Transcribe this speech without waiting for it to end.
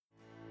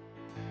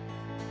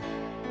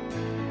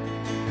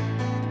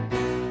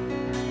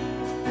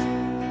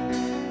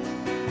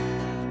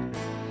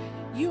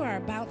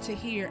about to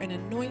hear an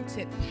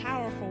anointed,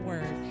 powerful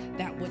word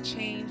that will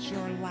change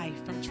your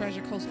life from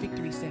Treasure Coast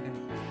Victory Center.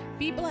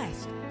 Be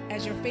blessed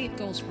as your faith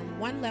goes from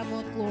one level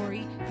of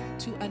glory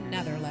to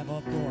another level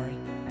of glory.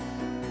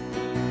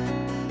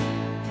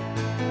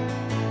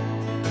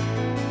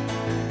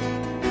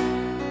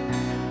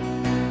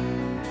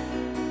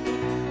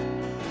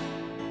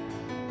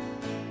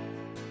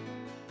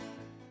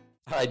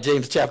 All right,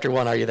 James chapter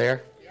 1, are you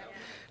there? Yep.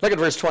 Look at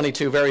verse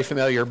 22, very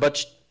familiar.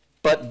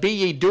 But be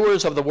ye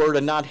doers of the word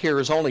and not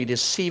hearers only,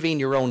 deceiving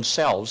your own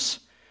selves.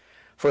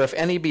 For if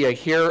any be a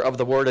hearer of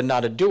the word and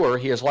not a doer,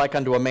 he is like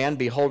unto a man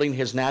beholding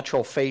his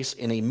natural face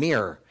in a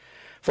mirror.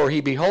 For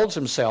he beholds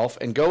himself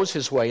and goes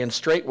his way, and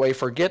straightway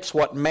forgets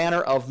what manner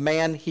of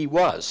man he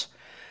was.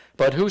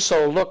 But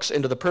whoso looks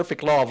into the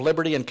perfect law of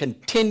liberty and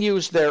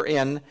continues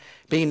therein,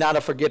 being not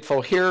a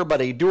forgetful hearer,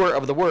 but a doer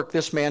of the work,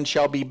 this man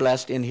shall be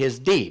blessed in his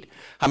deed.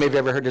 How many of you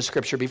have ever heard this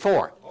scripture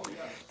before? Oh, yeah.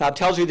 Now it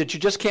tells you that you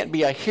just can't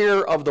be a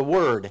hearer of the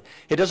word.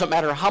 It doesn't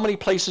matter how many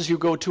places you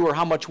go to or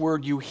how much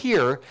word you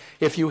hear.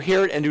 If you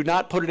hear it and do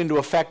not put it into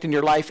effect in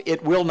your life,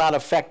 it will not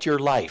affect your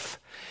life.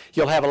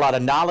 You'll have a lot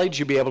of knowledge.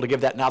 You'll be able to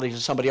give that knowledge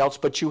to somebody else,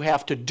 but you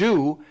have to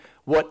do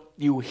what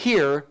you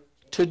hear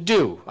to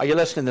do. Are you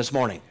listening this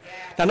morning?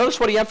 Yeah. Now notice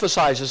what he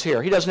emphasizes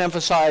here. He doesn't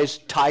emphasize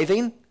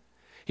tithing.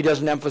 He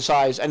doesn't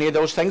emphasize any of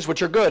those things,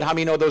 which are good. How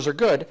many know those are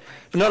good?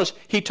 But notice,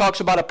 he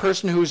talks about a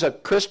person who's a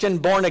Christian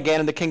born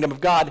again in the kingdom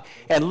of God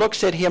and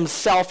looks at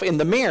himself in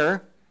the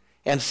mirror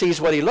and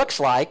sees what he looks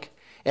like,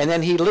 and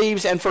then he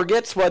leaves and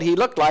forgets what he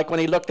looked like when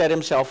he looked at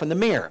himself in the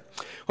mirror.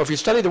 Well, if you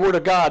study the Word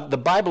of God, the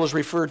Bible is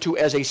referred to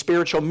as a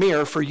spiritual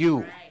mirror for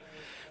you.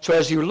 So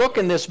as you look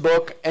in this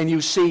book and you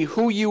see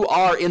who you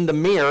are in the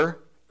mirror,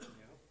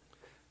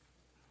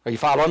 are you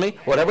following me?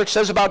 Whatever it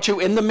says about you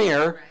in the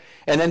mirror,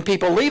 and then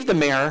people leave the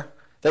mirror,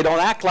 they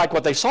don't act like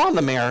what they saw in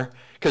the mirror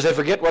because they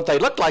forget what they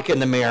looked like in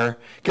the mirror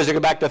because they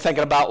go back to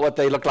thinking about what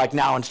they look like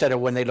now instead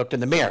of when they looked in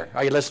the mirror.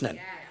 Are you listening?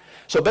 Yeah.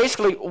 So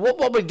basically,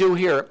 what we do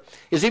here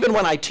is even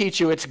when I teach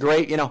you, it's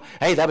great,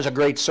 hey, that was a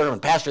great sermon.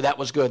 Pastor, that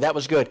was good, that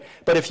was good.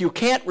 But if you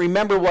can't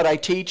remember what I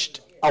taught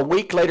a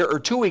week later or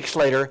 2 weeks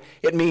later,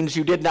 it means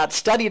you did not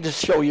study to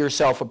show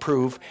yourself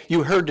approved.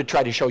 You heard to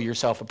try to show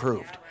yourself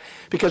approved.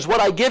 Because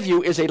what I give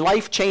you is a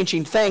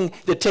life-changing thing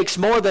that takes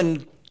more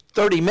than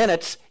 30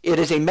 minutes. It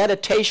is a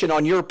meditation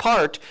on your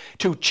part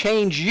to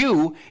change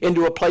you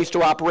into a place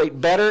to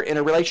operate better in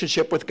a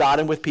relationship with God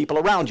and with people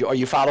around you. Are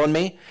you following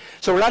me?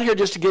 So we're not here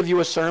just to give you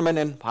a sermon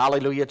and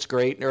hallelujah, it's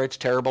great, or it's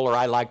terrible, or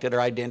I liked it,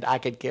 or I didn't. I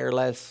could care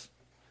less.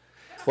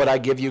 What I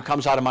give you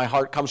comes out of my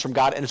heart, comes from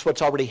God, and it's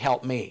what's already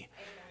helped me.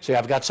 See,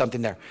 I've got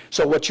something there.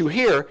 So what you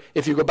hear,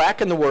 if you go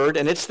back in the Word,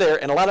 and it's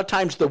there, and a lot of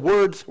times the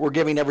words we're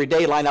giving every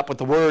day line up with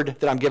the word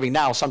that I'm giving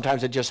now.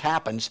 Sometimes it just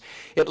happens.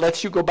 It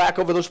lets you go back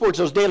over those words.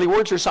 Those daily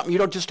words are something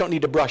you just don't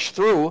need to brush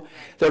through.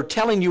 They're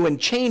telling you and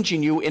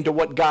changing you into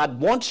what God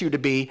wants you to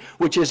be,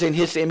 which is in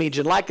His image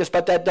and likeness.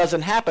 But that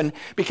doesn't happen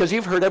because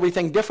you've heard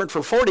everything different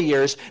for 40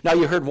 years. Now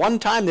you heard one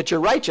time that you're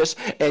righteous,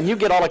 and you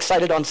get all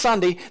excited on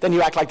Sunday, then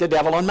you act like the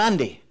devil on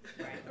Monday.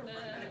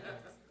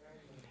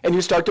 And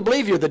you start to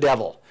believe you're the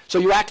devil. So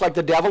you act like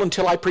the devil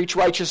until I preach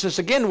righteousness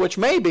again, which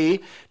may be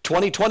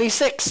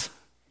 2026.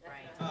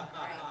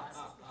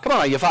 Come on,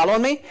 are you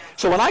following me?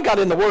 So when I got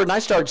in the Word and I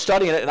started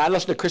studying it, and I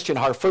listened to Christian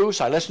Harfus,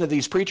 I listened to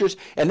these preachers,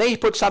 and they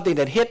put something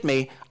that hit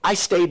me, I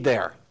stayed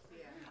there.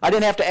 I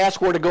didn't have to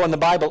ask where to go in the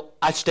Bible.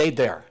 I stayed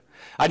there.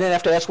 I didn't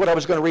have to ask what I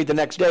was going to read the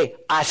next day.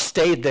 I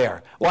stayed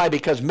there. Why?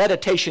 Because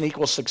meditation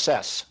equals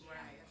success.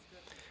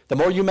 The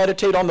more you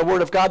meditate on the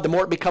Word of God, the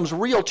more it becomes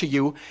real to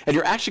you, and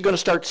you're actually going to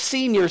start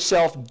seeing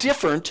yourself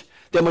different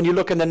than when you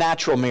look in the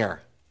natural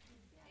mirror.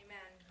 Amen.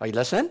 Are you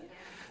listening? Yes.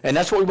 And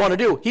that's what we want to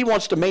do. He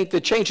wants to make the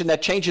change, and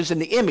that changes in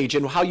the image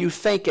and how you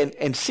think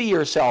and see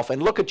yourself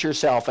and look at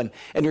yourself and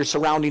your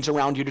surroundings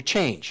around you to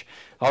change.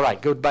 All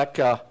right, go back.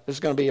 This is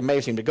going to be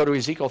amazing. But go to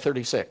Ezekiel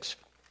 36.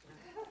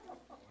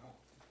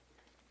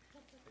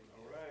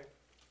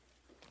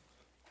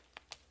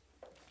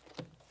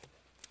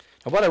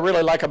 And what I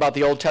really like about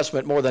the Old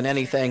Testament more than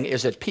anything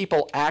is that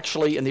people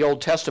actually in the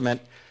Old Testament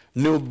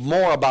knew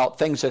more about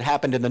things that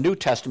happened in the New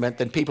Testament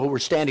than people who were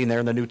standing there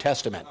in the New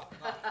Testament.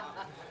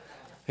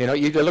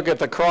 You look at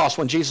the cross.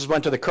 When Jesus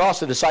went to the cross,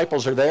 the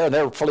disciples are there, and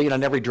they're fleeing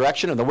in every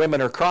direction, and the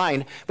women are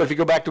crying. But if you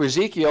go back to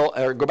Ezekiel,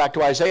 or go back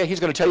to Isaiah, he's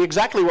going to tell you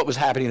exactly what was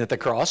happening at the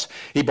cross.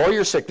 He bore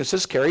your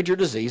sicknesses, carried your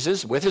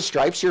diseases. With his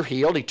stripes you're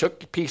healed. He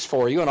took peace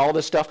for you and all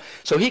this stuff.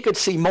 So he could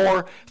see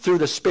more through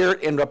the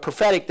Spirit and the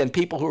prophetic than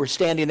people who were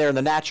standing there in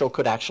the natural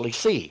could actually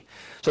see.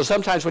 So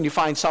sometimes when you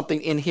find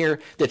something in here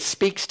that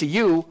speaks to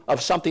you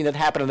of something that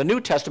happened in the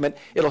New Testament,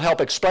 it'll help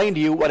explain to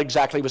you what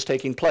exactly was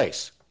taking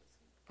place.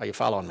 Are you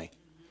following me?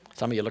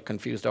 Some of you look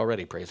confused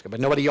already, praise God.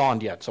 But nobody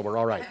yawned yet, so we're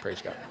all right,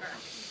 praise God.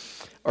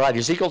 All right,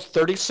 Ezekiel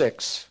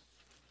 36.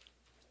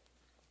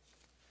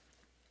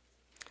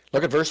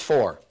 Look at verse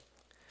 4.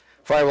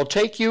 For I will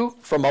take you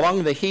from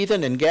among the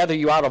heathen and gather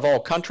you out of all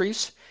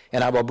countries,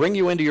 and I will bring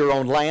you into your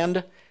own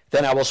land.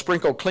 Then I will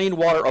sprinkle clean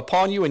water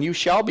upon you, and you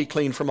shall be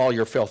clean from all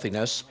your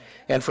filthiness,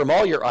 and from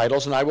all your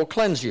idols, and I will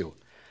cleanse you.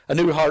 A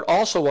new heart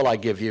also will I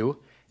give you,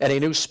 and a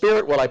new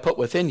spirit will I put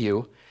within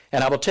you,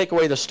 and I will take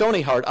away the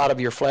stony heart out of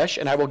your flesh,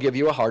 and I will give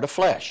you a heart of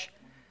flesh.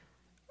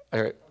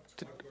 Where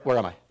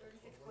am I?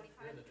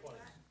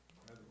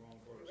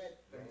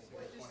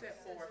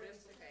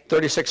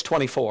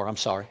 36:24, I'm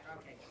sorry.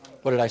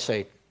 What did I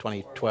say,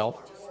 2012?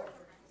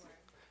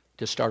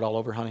 Just start all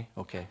over, honey?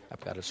 Okay,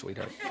 I've got it,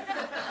 sweetheart.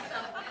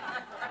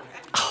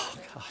 Oh,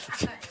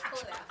 God.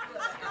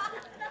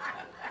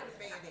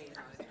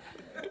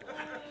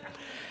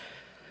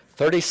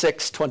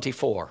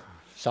 36:24.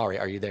 Sorry,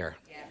 are you there?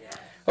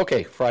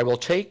 Okay, for I will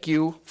take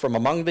you from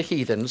among the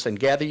heathens and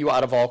gather you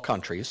out of all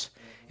countries,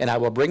 and I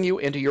will bring you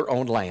into your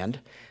own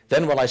land.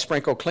 Then will I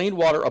sprinkle clean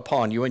water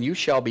upon you, and you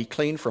shall be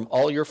clean from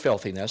all your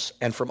filthiness,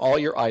 and from all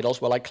your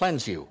idols will I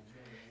cleanse you.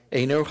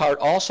 A new heart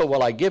also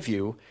will I give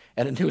you,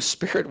 and a new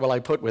spirit will I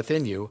put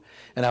within you,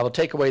 and I will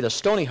take away the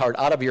stony heart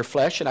out of your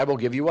flesh, and I will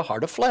give you a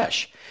heart of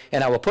flesh.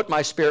 And I will put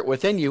my spirit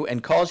within you,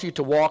 and cause you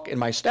to walk in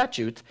my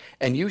statutes,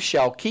 and you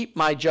shall keep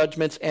my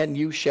judgments, and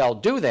you shall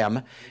do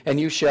them, and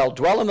you shall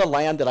dwell in the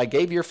land that I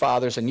gave your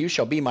fathers, and you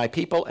shall be my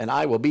people, and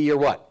I will be your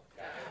what?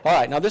 All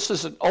right, now this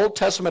is an Old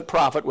Testament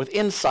prophet with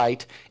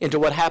insight into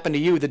what happened to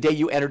you the day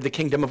you entered the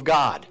kingdom of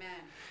God. Amen.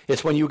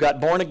 It's when you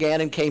got born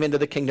again and came into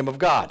the kingdom of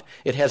God.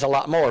 It has a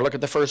lot more. Look at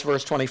the first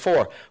verse,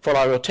 24. For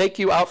I will take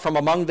you out from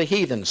among the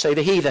heathens. Say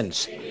the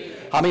heathens.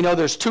 How many know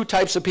there's two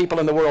types of people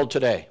in the world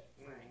today?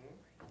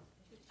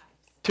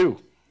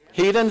 Two.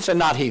 Heathens and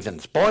not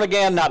heathens. Born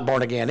again, not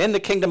born again. In the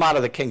kingdom, out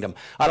of the kingdom.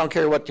 I don't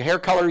care what your hair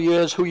color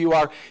is, who you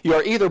are. You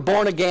are either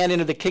born again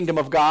into the kingdom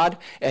of God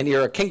and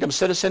you're a kingdom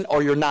citizen,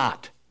 or you're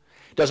not.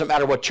 Doesn't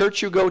matter what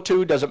church you go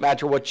to. Doesn't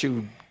matter what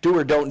you do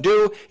or don't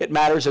do. It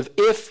matters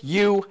if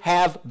you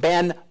have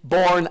been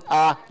born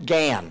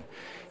again.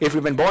 If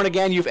you've been born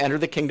again, you've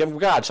entered the kingdom of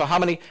God. So how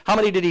many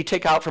did he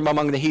take out from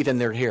among the heathen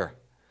that are here?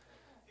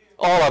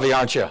 All of you,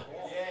 aren't you?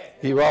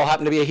 You all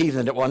happen to be a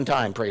heathen at one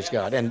time, praise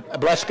God. And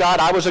bless God,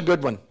 I was a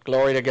good one.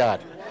 Glory to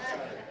God.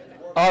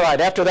 All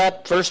right, after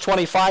that, verse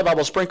 25, I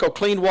will sprinkle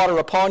clean water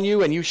upon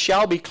you, and you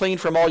shall be clean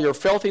from all your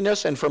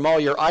filthiness, and from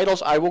all your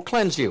idols I will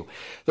cleanse you.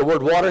 The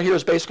word water here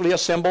is basically a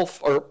symbol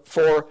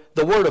for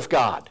the Word of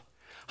God.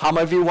 How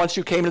many of you, once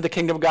you came into the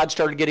kingdom of God,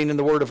 started getting in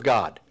the Word of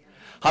God?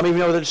 How many of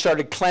you know that it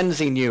started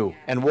cleansing you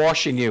and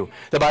washing you?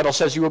 The Bible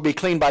says you will be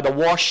clean by the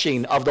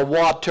washing of the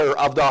water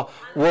of the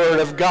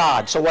Word of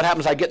God. So what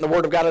happens? I get in the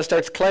Word of God and it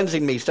starts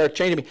cleansing me, starts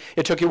changing me.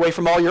 It took you away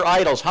from all your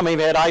idols. How many of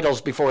you had idols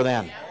before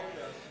then?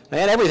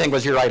 Man, everything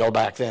was your idol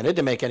back then. It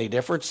didn't make any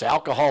difference.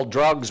 Alcohol,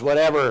 drugs,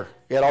 whatever.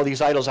 You had all these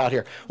idols out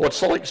here. Well, it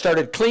slowly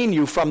started clean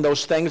you from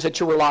those things that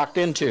you were locked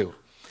into.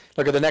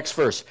 Look at the next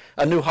verse.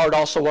 A new heart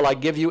also will I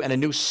give you, and a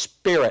new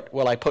spirit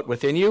will I put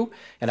within you,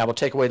 and I will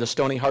take away the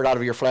stony heart out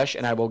of your flesh,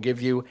 and I will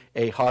give you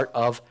a heart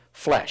of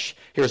flesh.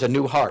 Here's a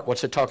new heart.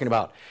 What's it talking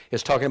about?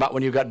 It's talking about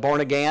when you got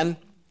born again,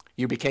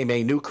 you became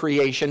a new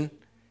creation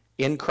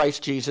in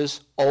Christ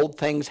Jesus. Old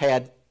things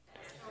had,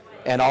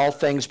 and all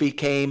things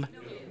became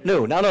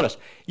new. Now notice,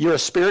 you're a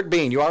spirit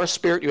being. You are a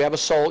spirit, you have a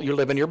soul, you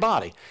live in your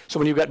body. So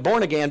when you got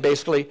born again,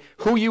 basically,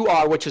 who you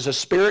are, which is a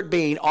spirit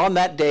being, on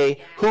that day,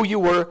 who you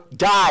were,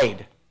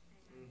 died.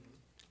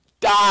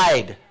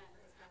 Died.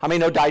 How many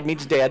know died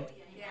means dead?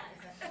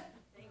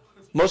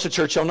 Most of the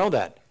church don't know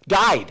that.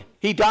 Died.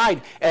 He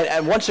died.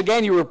 And once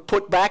again, you were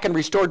put back and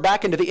restored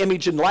back into the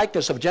image and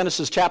likeness of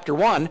Genesis chapter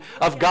 1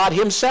 of God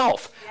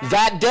himself.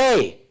 That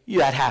day,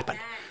 that happened.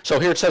 So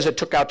here it says it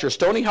took out your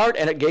stony heart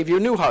and it gave you a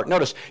new heart.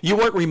 Notice, you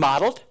weren't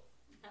remodeled.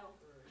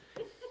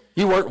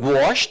 You weren't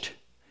washed.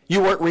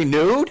 You weren't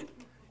renewed.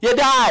 You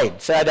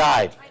died. Say, I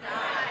died.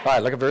 All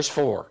right, look at verse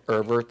 4,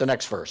 or the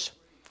next verse.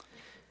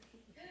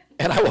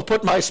 And I will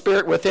put my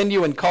spirit within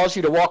you and cause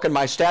you to walk in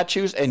my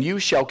statutes, and you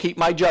shall keep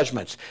my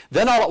judgments.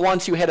 Then all at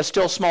once you had a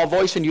still small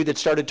voice in you that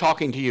started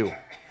talking to you.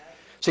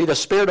 See, the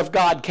Spirit of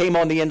God came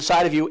on the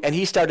inside of you, and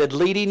he started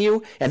leading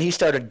you, and he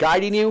started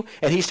guiding you,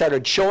 and he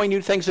started showing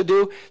you things to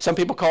do. Some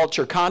people call it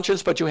your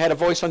conscience, but you had a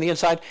voice on the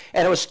inside,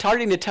 and it was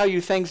starting to tell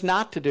you things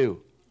not to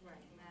do.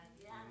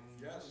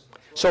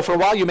 So for a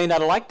while, you may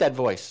not have liked that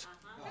voice.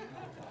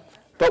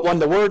 But when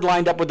the word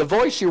lined up with the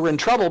voice, you were in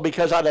trouble,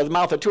 because out of the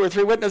mouth of 2 or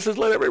 3 witnesses,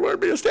 let every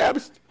word be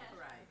established.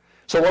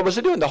 So what was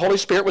it doing? The Holy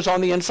Spirit was on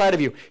the inside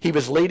of you. He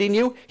was leading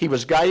you. He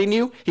was guiding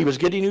you. He was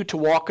getting you to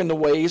walk in the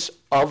ways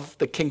of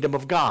the kingdom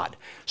of God.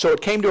 So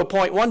it came to a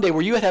point one day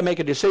where you had to make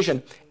a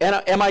decision.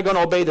 Am I going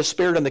to obey the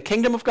Spirit in the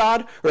kingdom of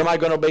God, or am I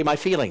going to obey my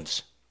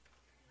feelings,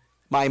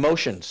 my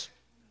emotions,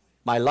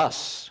 my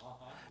lusts,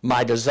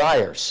 my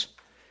desires,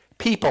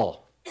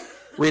 people,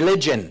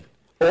 religion?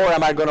 Or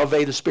am I going to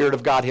obey the Spirit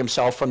of God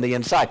himself from the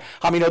inside?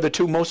 How many know the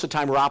two most of the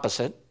time are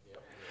opposite?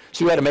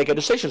 So you had to make a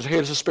decision. So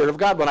here's the Spirit of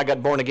God. When I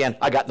got born again,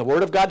 I got in the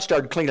Word of God,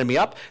 started cleaning me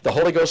up. The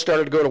Holy Ghost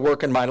started to go to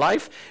work in my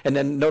life. And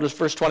then notice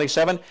verse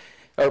 27,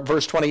 or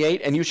verse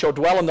 28, and you shall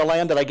dwell in the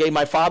land that I gave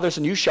my fathers,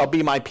 and you shall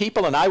be my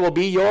people, and I will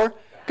be your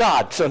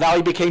God. So now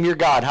he became your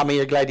God. How many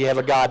are glad you have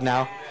a God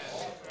now?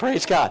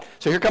 Praise God.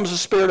 So here comes the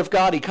Spirit of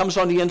God. He comes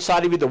on the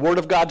inside of you. The Word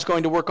of God's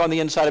going to work on the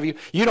inside of you.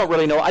 You don't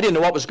really know. I didn't know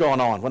what was going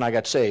on when I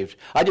got saved.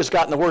 I just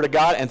got in the Word of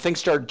God, and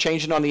things started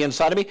changing on the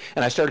inside of me,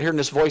 and I started hearing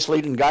this voice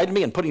lead and guide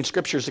me and putting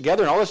scriptures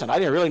together and all this, and I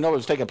didn't really know what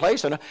was taking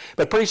place.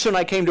 But pretty soon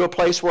I came to a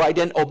place where I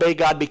didn't obey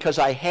God because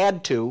I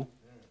had to.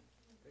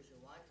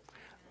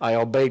 I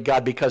obeyed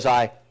God because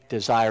I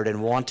desired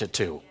and wanted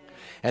to.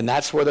 And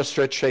that's where the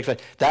stretch takes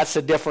place. That's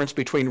the difference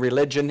between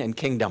religion and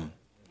kingdom.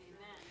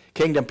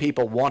 Kingdom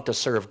people want to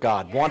serve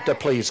God, want to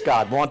please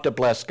God, want to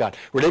bless God.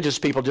 Religious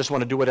people just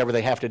want to do whatever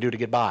they have to do to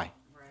get by.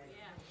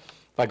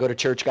 If I go to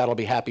church, God will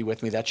be happy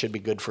with me. That should be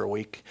good for a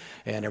week,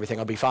 and everything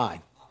will be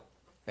fine.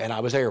 And I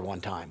was there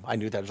one time. I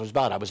knew that was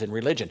about. I was in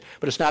religion.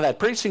 But it's not that.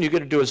 Pretty soon you get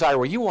to do a desire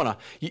where you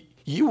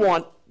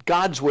want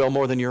God's will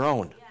more than your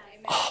own.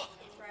 Oh,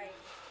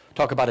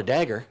 talk about a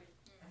dagger.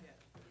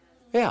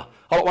 Yeah.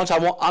 All at once,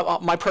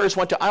 my prayers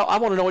went to, I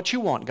want to know what you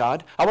want,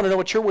 God. I want to know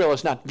what your will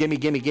is, not gimme,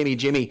 Jimmy, gimme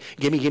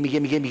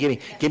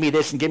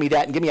this and gimme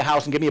that and gimme a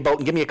house and gimme a boat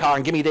and gimme a car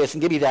and gimme this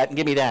and gimme that and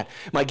gimme that.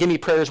 My gimme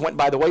prayers went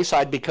by the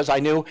wayside because I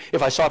knew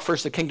if I sought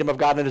first the kingdom of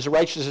God and his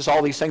righteousness,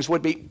 all these things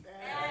would be.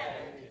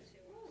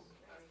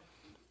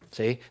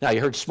 See? Now, you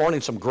heard this morning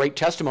some great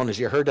testimonies.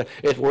 You heard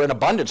we're in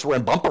abundance. We're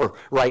in bumper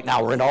right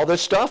now. We're in all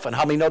this stuff. And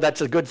how many know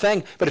that's a good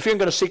thing? But if you're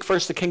going to seek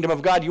first the kingdom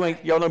of God, you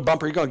know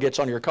bumper you're going to get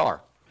on your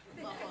car.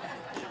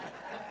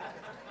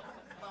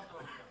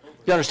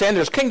 You understand?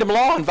 There's kingdom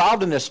law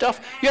involved in this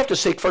stuff. You have to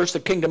seek first the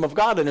kingdom of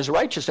God and his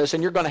righteousness,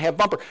 and you're going to have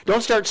bumper.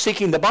 Don't start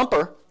seeking the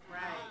bumper.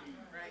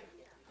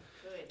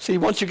 See,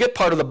 once you get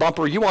part of the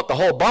bumper, you want the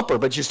whole bumper,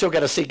 but you still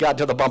got to seek God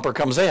till the bumper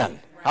comes in.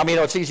 How many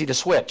know it's easy to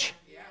switch?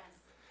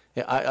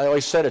 Yeah, I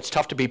always said it's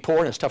tough to be poor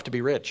and it's tough to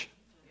be rich.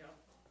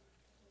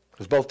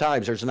 Because both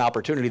times there's an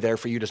opportunity there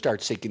for you to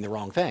start seeking the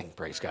wrong thing.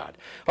 Praise God.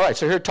 All right,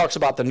 so here it talks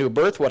about the new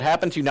birth. What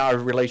happens? You now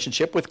have a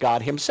relationship with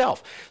God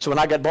himself. So when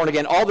I got born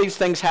again, all these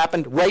things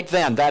happened right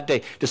then, that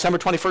day. December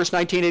 21st,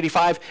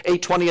 1985,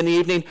 8:20 in the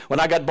evening.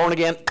 When I got born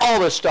again, all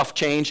this stuff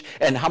changed.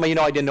 And how many of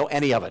you know I didn't know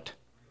any of it?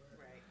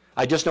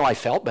 I just know I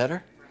felt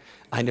better.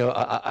 I knew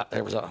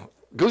there was a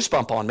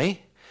goosebump on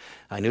me.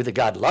 I knew that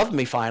God loved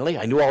me finally.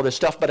 I knew all this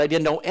stuff, but I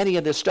didn't know any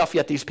of this stuff,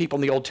 yet these people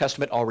in the Old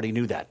Testament already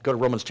knew that. Go to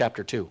Romans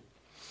chapter 2.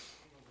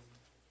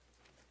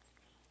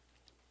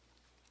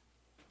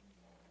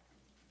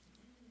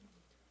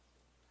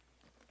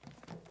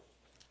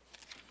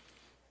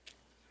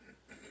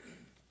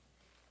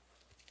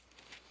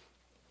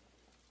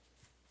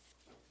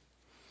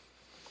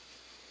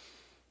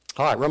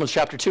 All right, Romans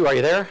chapter 2, are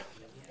you there?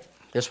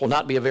 This will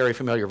not be a very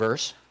familiar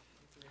verse.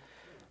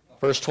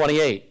 Verse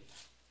 28.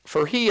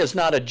 For he is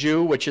not a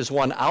Jew which is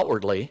one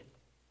outwardly,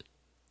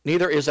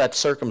 neither is that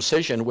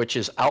circumcision which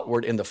is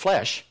outward in the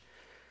flesh,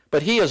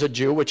 but he is a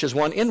Jew which is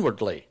one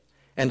inwardly.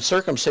 And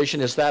circumcision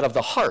is that of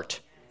the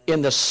heart,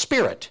 in the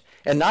spirit,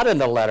 and not in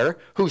the letter,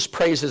 whose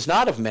praise is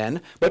not of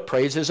men, but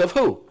praise is of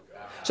who?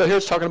 So here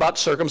it's talking about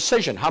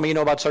circumcision. How many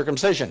know about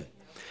circumcision?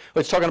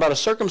 It's talking about a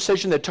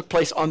circumcision that took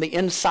place on the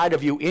inside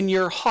of you, in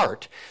your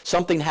heart.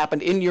 Something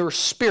happened in your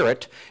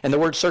spirit, and the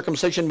word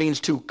circumcision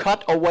means to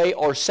cut away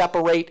or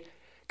separate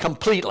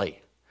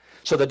completely.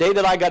 So the day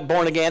that I got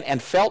born again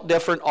and felt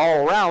different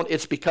all around,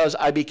 it's because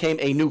I became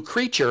a new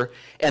creature,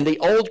 and the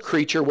old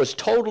creature was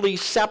totally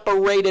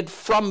separated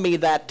from me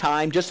that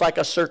time, just like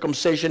a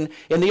circumcision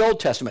in the Old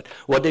Testament.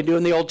 What did they do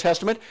in the Old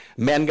Testament?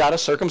 Men got a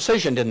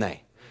circumcision, didn't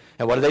they?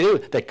 And what did they do?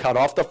 They cut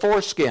off the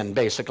foreskin,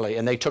 basically,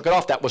 and they took it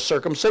off. That was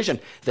circumcision.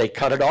 They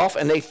cut it off,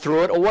 and they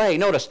threw it away.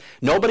 Notice,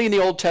 nobody in the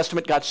Old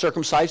Testament got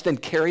circumcised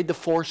and carried the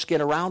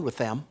foreskin around with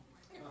them.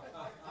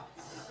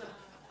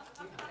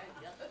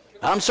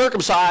 I'm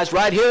circumcised.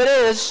 Right here it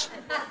is.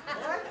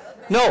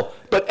 No,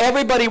 but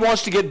everybody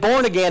wants to get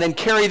born again and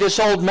carry this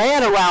old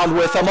man around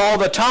with them all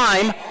the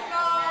time,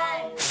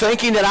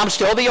 thinking that I'm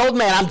still the old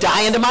man. I'm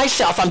dying to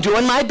myself. I'm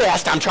doing my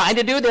best. I'm trying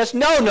to do this.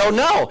 No, no,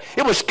 no.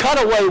 It was cut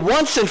away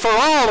once and for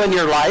all in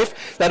your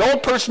life. That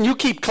old person you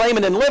keep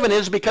claiming and living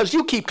is because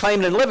you keep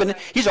claiming and living.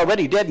 He's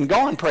already dead and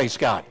gone, praise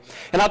God.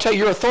 And I'll tell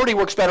you, your authority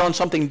works better on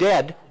something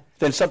dead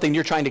than something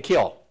you're trying to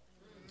kill.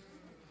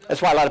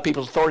 That's why a lot of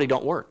people's authority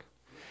don't work.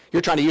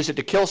 You're trying to use it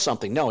to kill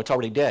something. No, it's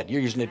already dead.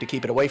 You're using it to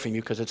keep it away from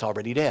you because it's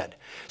already dead.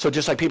 So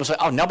just like people say,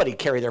 oh, nobody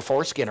carry their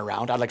foreskin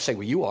around. I'd like to say,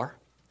 well, you are.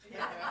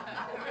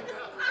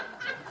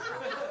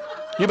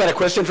 You've been a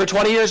Christian for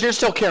 20 years, you're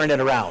still carrying it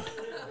around.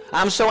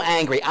 I'm so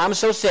angry. I'm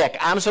so sick.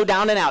 I'm so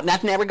down and out.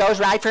 Nothing ever goes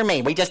right for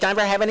me. We just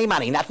never have any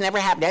money. Nothing ever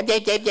happens.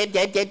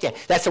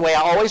 That's the way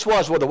I always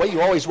was. Well, the way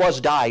you always was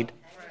died.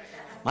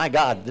 My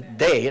God, the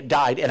day it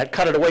died, and it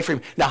cut it away from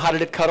you. Now, how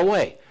did it cut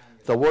away?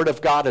 The Word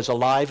of God is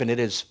alive, and it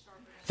is.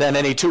 Then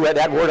any two,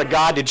 that Word of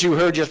God that you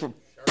heard just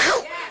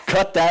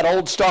cut that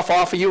old stuff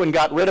off of you and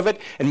got rid of it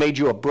and made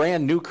you a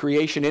brand new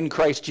creation in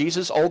Christ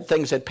Jesus. Old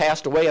things had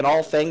passed away and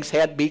all things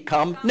had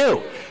become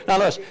new. Now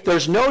listen,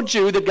 there's no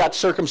Jew that got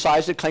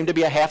circumcised that claimed to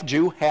be a half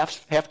Jew,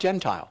 half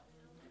Gentile.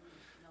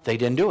 They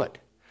didn't do it.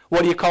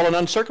 What do you call an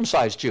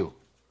uncircumcised Jew?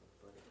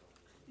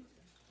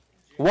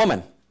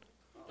 Woman.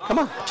 Come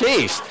on.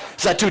 Jeez.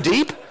 Is that too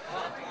deep?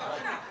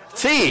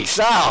 Jeez.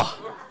 Oh.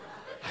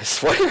 I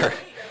swear.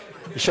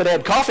 You should have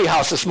had coffee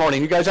house this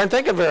morning. You guys aren't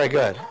thinking very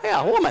good.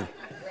 Yeah, woman.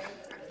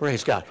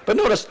 Praise God. But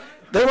notice,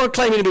 they weren't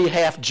claiming to be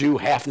half Jew,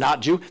 half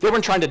not Jew. They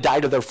weren't trying to die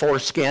to their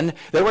foreskin.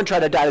 They weren't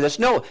trying to die to this.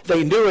 No,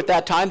 they knew at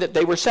that time that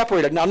they were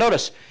separated. Now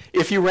notice,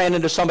 if you ran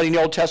into somebody in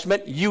the Old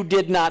Testament, you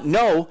did not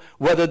know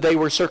whether they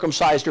were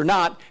circumcised or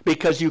not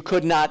because you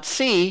could not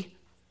see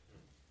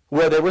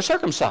where they were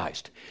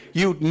circumcised.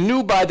 You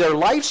knew by their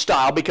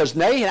lifestyle because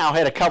they now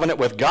had a covenant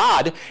with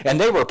God and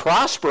they were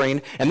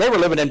prospering and they were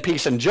living in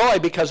peace and joy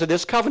because of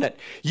this covenant.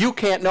 You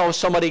can't know if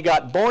somebody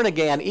got born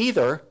again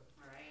either.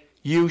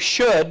 You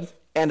should,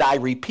 and I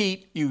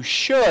repeat, you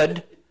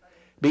should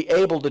be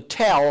able to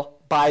tell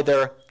by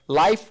their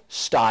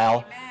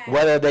lifestyle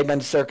whether they've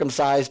been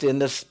circumcised in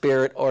the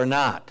spirit or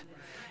not.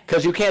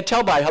 Because you can't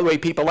tell by the way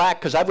people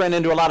act, because I've ran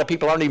into a lot of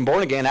people who aren't even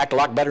born again, act a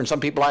lot better than some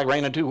people I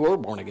ran into who were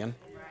born again.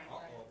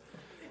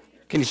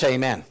 Can you say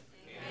amen?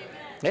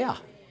 Yeah,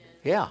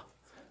 yeah.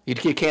 You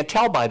can't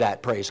tell by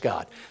that, praise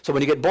God. So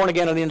when you get born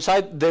again on the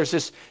inside, there's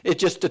this, it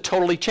just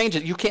totally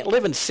changes. You can't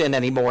live in sin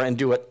anymore and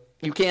do it.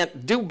 You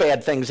can't do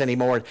bad things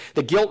anymore.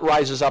 The guilt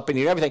rises up in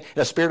you and everything.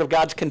 The Spirit of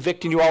God's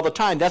convicting you all the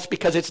time. That's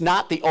because it's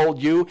not the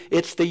old you,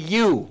 it's the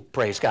you,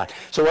 praise God.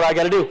 So what I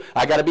got to do?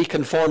 I got to be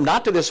conformed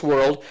not to this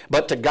world,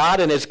 but to God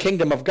and his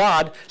kingdom of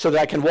God so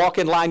that I can walk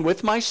in line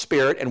with my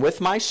spirit and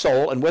with my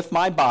soul and with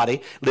my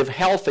body, live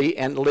healthy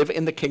and live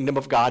in the kingdom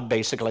of God,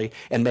 basically,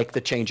 and make the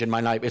change in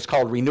my life. It's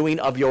called renewing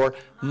of your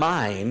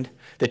mind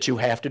that you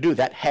have to do.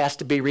 That has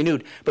to be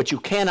renewed. But you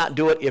cannot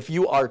do it if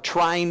you are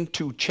trying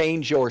to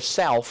change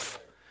yourself.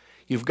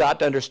 You've got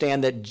to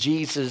understand that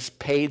Jesus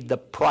paid the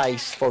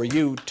price for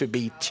you to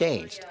be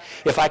changed.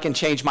 If I can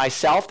change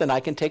myself, then I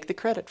can take the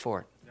credit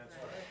for it.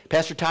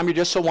 Pastor Tom, you're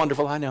just so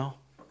wonderful. I know.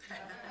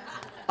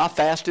 I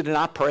fasted and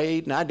I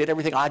prayed and I did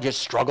everything. I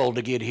just struggled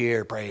to get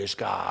here, praise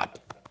God.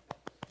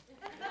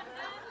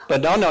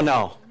 But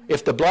no.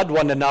 If the blood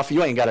wasn't enough,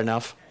 you ain't got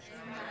enough.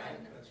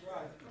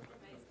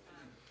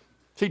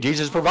 See,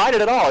 Jesus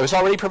provided it all. It was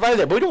already provided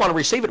there. But we don't want to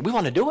receive it. We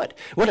want to do it.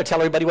 We want to tell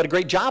everybody what a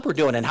great job we're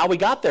doing and how we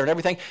got there and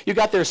everything. You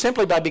got there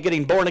simply by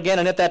getting born again,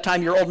 and at that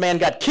time your old man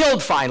got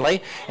killed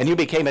finally, and you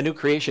became a new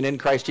creation in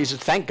Christ Jesus.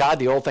 Thank God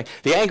the old thing.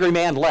 The angry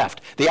man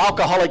left. The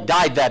alcoholic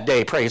died that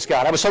day, praise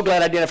God. I was so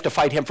glad I didn't have to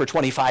fight him for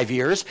 25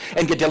 years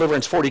and get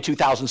deliverance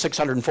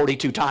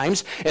 42,642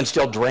 times and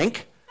still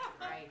drink.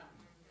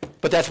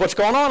 But that's what's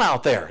going on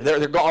out there.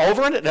 They're going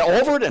over it and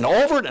over it and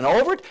over it and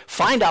over it.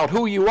 Find out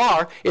who you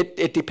are.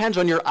 It depends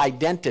on your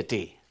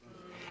identity.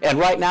 And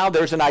right now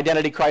there's an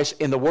identity crisis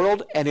in the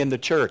world and in the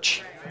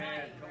church.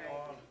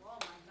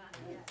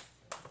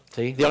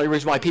 See, the only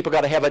reason why people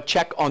got to have a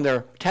check on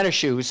their tennis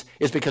shoes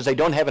is because they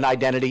don't have an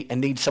identity and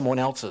need someone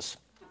else's.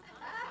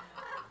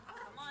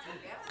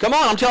 Come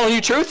on, I'm telling you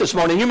truth this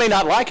morning. You may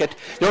not like it.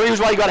 The only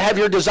reason why you got to have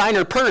your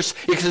designer purse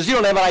is because you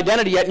don't have an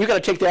identity yet and you got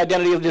to take the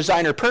identity of the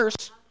designer purse.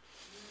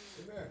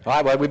 All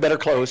right, well, we better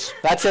close.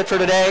 That's it for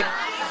today.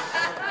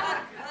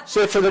 That's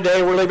it for the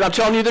day. We're leaving. I'm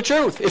telling you the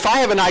truth. If I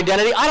have an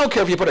identity, I don't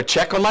care if you put a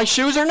check on my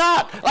shoes or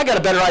not. I got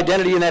a better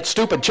identity in that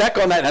stupid check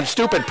on that, and that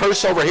stupid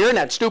purse over here and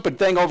that stupid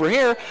thing over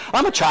here.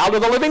 I'm a child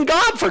of the living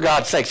God, for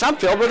God's sakes. I'm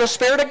filled with the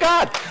Spirit of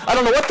God. I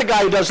don't know what the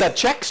guy who does that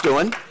check's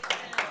doing.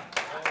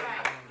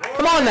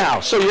 Come on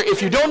now. So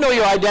if you don't know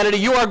your identity,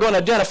 you are going to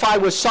identify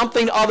with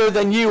something other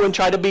than you and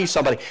try to be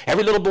somebody.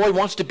 Every little boy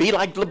wants to be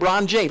like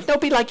LeBron James. No,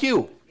 be like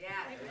you.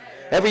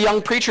 Every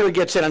young preacher that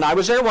gets in, and I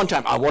was there one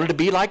time, I wanted to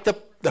be like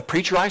the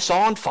preacher I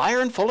saw on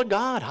fire and full of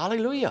God.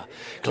 Hallelujah.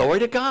 Glory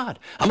to God.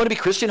 I'm going to be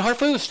Christian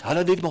Harfus. I'm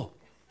going to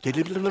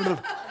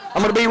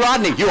be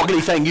Rodney. You ugly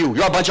thing, you.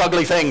 You're a bunch of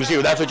ugly things,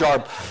 you. That's what you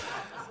are.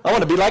 I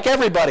want to be like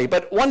everybody.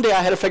 But one day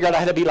I had to figure out I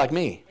had to be like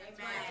me.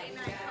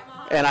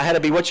 And I had to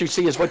be what you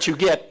see is what you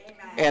get.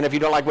 And if you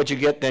don't like what you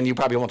get, then you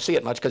probably won't see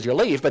it much because you'll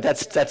leave. But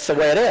that's the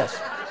way it is.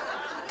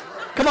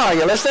 Come on, are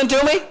you listening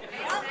to me?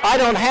 I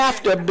don't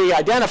have to be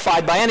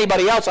identified by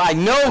anybody else. I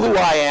know who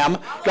I am.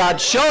 God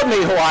showed me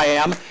who I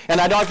am, and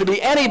I don't have to be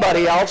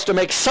anybody else to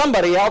make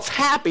somebody else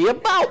happy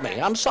about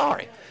me. I'm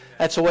sorry.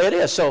 That's the way it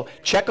is. So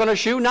check on a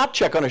shoe, not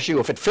check on a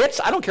shoe. If it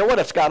fits, I don't care what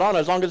it's got on,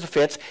 as long as it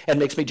fits and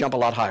makes me jump a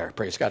lot higher.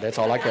 Praise God. That's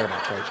all I care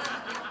about. Praise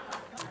God.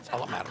 That's all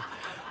that matters.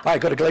 All right,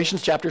 go to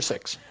Galatians chapter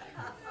 6.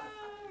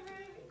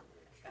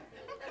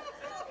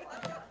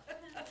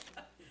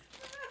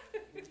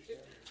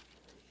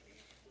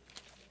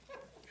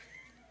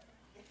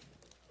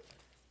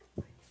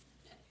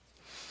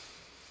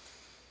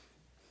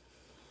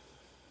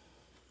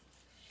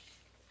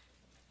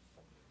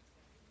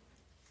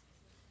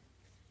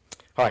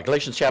 All right,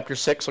 Galatians chapter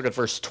 6, look at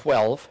verse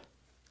 12.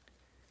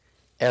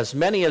 As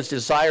many as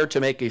desire to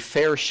make a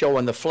fair show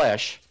in the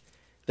flesh,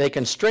 they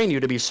constrain you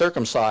to be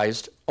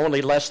circumcised,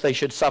 only lest they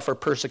should suffer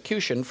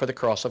persecution for the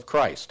cross of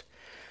Christ.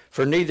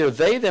 For neither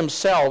they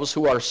themselves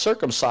who are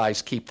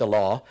circumcised keep the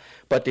law,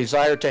 but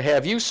desire to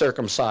have you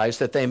circumcised,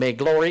 that they may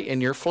glory in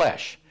your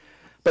flesh.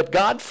 But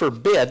God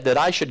forbid that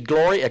I should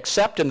glory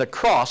except in the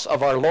cross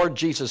of our Lord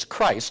Jesus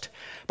Christ,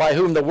 by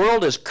whom the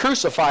world is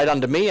crucified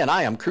unto me, and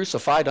I am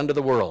crucified unto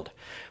the world.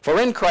 For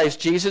in Christ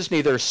Jesus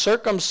neither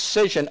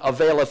circumcision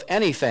availeth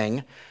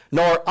anything,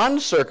 nor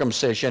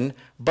uncircumcision,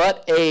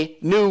 but a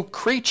new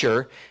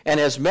creature. And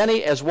as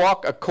many as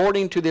walk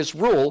according to this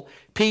rule,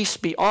 peace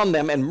be on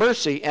them and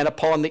mercy and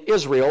upon the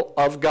Israel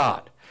of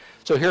God.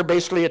 So here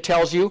basically it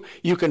tells you,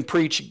 you can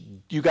preach,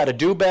 you got to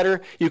do better.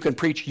 You can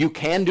preach, you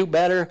can do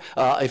better.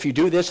 If you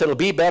do this, it'll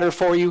be better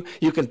for you.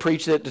 You can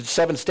preach the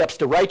 7 steps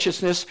to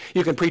righteousness.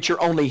 You can preach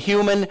you're only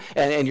human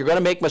and you're going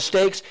to make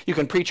mistakes. You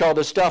can preach all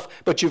this stuff,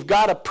 but you've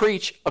got to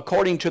preach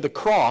according to the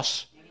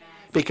cross,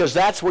 because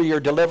that's where your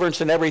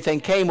deliverance and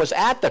everything came, was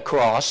at the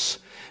cross,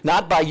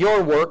 not by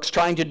your works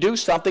trying to do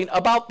something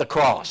about the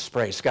cross.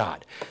 Praise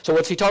God. So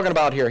what's he talking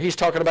about here? He's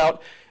talking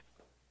about,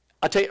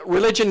 I tell you,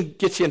 religion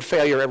gets you in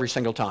failure every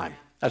single time.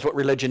 That's what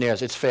religion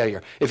is. It's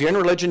failure. If you're in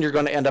religion, you're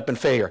going to end up in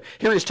failure.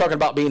 Here he's talking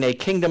about being a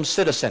kingdom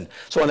citizen.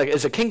 So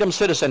as a kingdom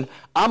citizen,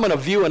 I'm going to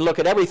view and look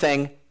at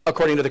everything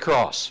according to the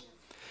cross.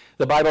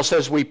 The Bible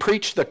says we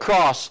preach the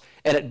cross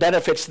and it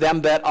benefits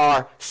them that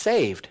are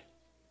saved.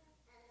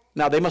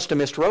 Now, they must have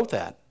miswrote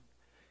that,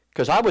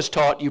 because I was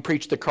taught you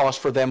preach the cross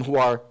for them who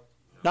are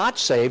not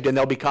saved and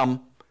they'll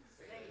become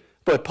saved.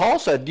 But Paul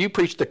said you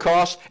preach the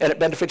cross and it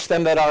benefits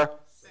them that are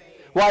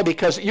saved. Why?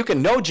 Because you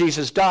can know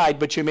Jesus died,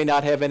 but you may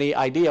not have any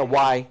idea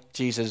why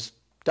Jesus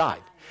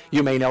died.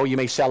 You may know, you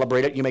may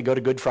celebrate it, you may go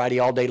to Good Friday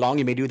all day long,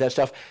 you may do that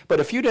stuff. But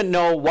if you didn't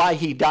know why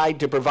he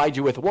died to provide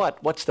you with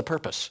what's the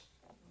purpose?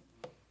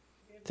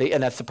 See,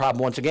 and that's the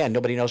problem once again.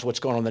 Nobody knows what's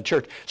going on in the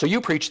church. So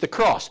you preach the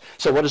cross.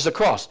 So what is the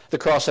cross? The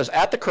cross says,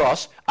 at the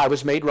cross, I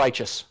was made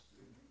righteous.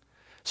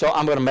 So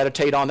I'm going to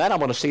meditate on that. I'm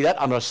going to see that.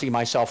 I'm going to see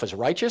myself as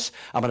righteous.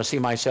 I'm going to see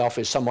myself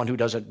as someone who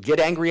doesn't get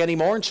angry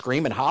anymore and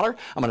scream and holler.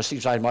 I'm going to see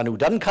someone who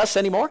doesn't cuss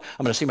anymore.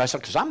 I'm going to see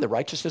myself because I'm the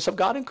righteousness of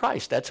God in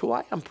Christ. That's who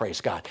I am,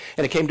 praise God.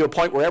 And it came to a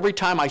point where every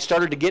time I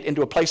started to get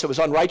into a place that was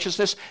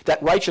unrighteousness,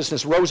 that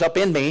righteousness rose up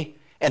in me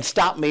and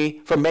stopped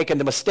me from making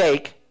the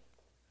mistake.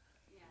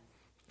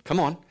 Come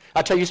on.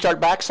 I tell you, start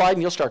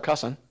backsliding, you'll start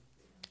cussing.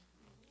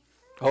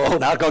 Oh,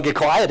 now it's going to get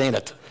quiet, ain't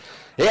it?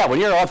 Yeah, when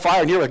you're on fire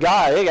and you're a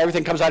guy,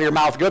 everything comes out of your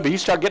mouth good, but you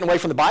start getting away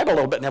from the Bible a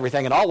little bit and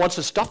everything, and all once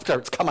the stuff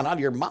starts coming out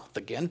of your mouth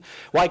again.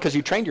 Why? Because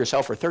you trained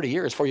yourself for 30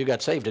 years before you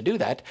got saved to do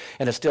that,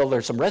 and it's still,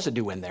 there's some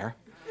residue in there.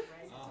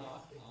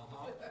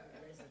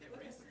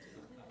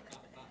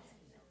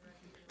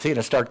 See,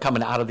 it'll start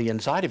coming out of the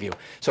inside of you.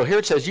 So here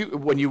it says,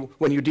 when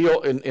you deal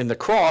in the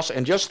cross,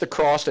 and just the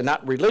cross and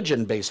not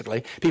religion,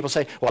 basically, people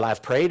say, well,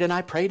 I've prayed and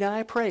I prayed and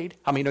I prayed.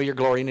 How many know you're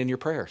glorying in your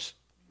prayers?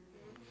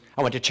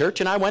 I went to church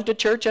and I went to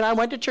church and I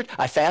went to church.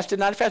 I fasted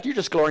and I fasted. You're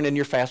just glorying in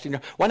your fasting.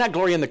 Why not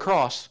glory in the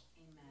cross?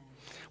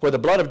 Amen. Where the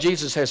blood of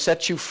Jesus has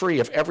set you free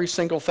of every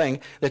single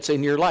thing that's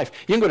in your life.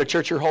 You can go to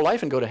church your whole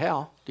life and go to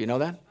hell. Do you know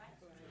that?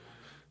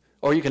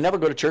 Or you can never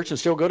go to church and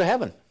still go to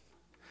heaven.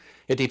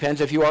 It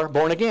depends if you are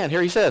born again.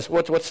 Here he says,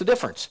 what's the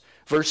difference?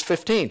 Verse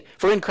 15,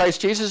 for in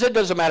Christ Jesus, it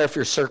doesn't matter if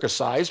you're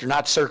circumcised or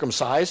not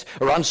circumcised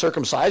or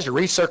uncircumcised or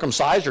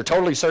recircumcised or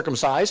totally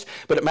circumcised,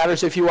 but it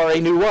matters if you are a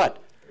new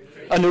what?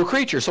 A new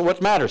creature. So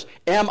what matters?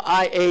 Am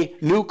I a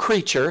new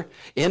creature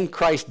in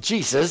Christ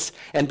Jesus?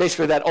 And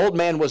basically that old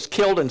man was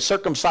killed and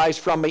circumcised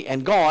from me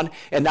and gone,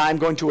 and now I'm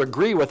going to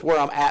agree with where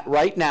I'm at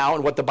right now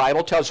and what the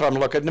Bible tells me. So I'm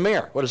looking in the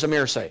mirror. What does the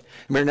mirror say?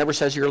 The mirror never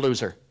says you're a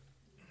loser.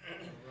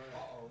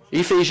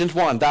 Ephesians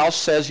 1, thou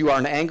says you are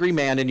an angry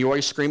man and you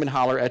always scream and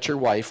holler at your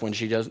wife when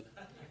she doesn't.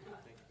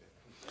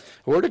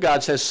 The Word of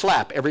God says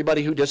slap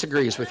everybody who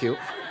disagrees with you.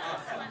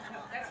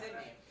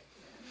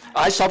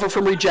 I suffer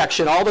from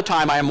rejection all the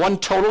time. I am one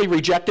totally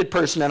rejected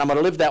person, and I'm going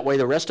to live that way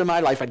the rest of my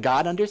life. And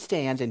God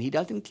understands, and he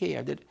doesn't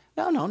care.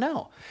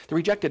 No. The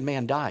rejected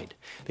man died.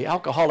 The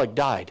alcoholic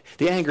died.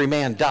 The angry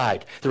man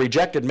died. The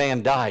rejected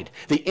man died.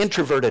 The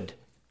introverted.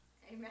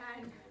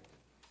 Amen.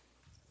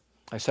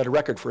 I set a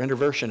record for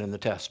introversion in the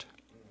test.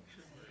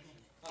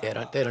 They had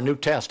a new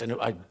test, and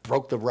I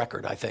broke the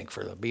record, I think,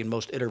 for being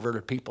most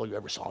introverted people you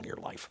ever saw in your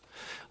life.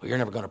 Well, you're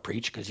never going to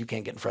preach because you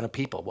can't get in front of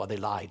people. Well, they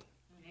lied.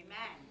 Amen.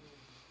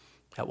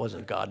 That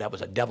wasn't God. That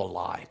was a devil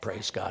lie,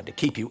 praise God, to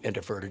keep you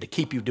introverted, to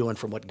keep you doing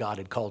from what God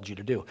had called you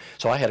to do.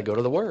 So I had to go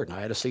to the Word, and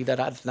I had to see that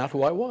that's not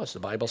who I was. The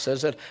Bible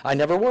says that I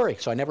never worry,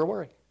 so I never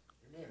worry.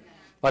 Amen.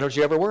 Why don't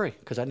you ever worry?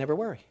 Because I never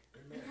worry.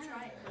 Amen.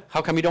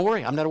 How come you don't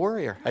worry? I'm not a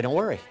worrier. I don't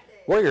worry.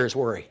 Warriors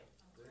worry.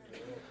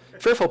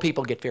 Fearful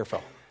people get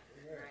fearful.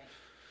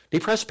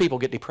 Depressed people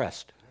get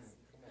depressed.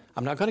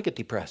 I'm not going to get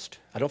depressed.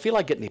 I don't feel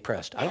like getting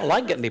depressed. I don't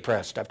like getting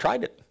depressed. I've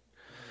tried it.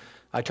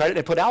 I tried it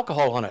and put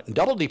alcohol on it and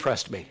double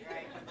depressed me.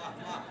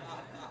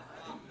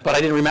 But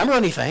I didn't remember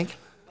anything.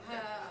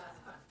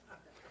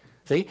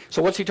 See?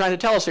 So what's he trying to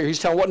tell us here? He's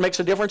telling what makes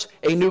a difference?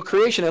 A new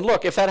creation. And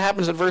look, if that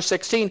happens in verse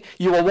 16,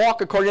 you will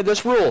walk according to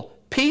this rule.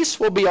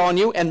 Peace will be on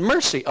you and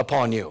mercy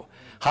upon you.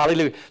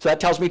 Hallelujah. So that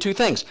tells me two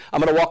things.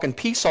 I'm going to walk in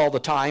peace all the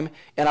time,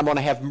 and I'm going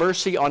to have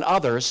mercy on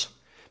others,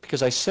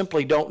 because I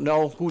simply don't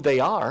know who they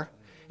are.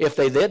 If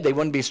they did, they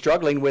wouldn't be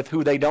struggling with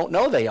who they don't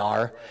know they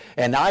are.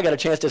 And now I got a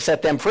chance to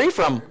set them free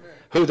from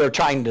who they're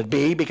trying to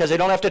be because they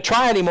don't have to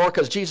try anymore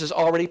because Jesus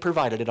already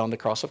provided it on the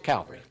cross of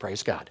Calvary.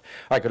 Praise God.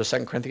 All right, go to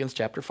 2 Corinthians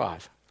chapter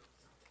 5.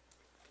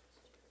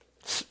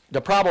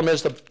 The problem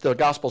is the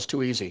gospel's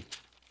too easy.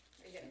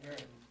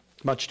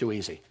 Much too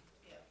easy.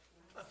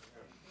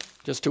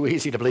 Just too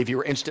easy to believe you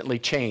were instantly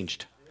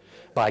changed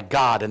by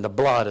God, and the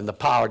blood and the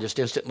power just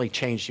instantly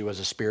changed you as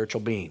a spiritual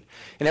being.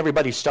 And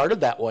everybody started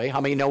that way. How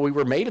many know we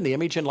were made in the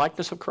image and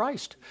likeness of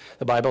Christ?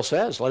 The Bible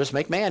says, let us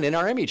make man in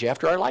our image,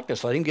 after our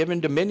likeness. Let him give him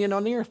dominion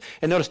on the earth.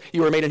 And notice,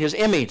 you were made in his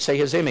image. Say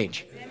his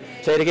image.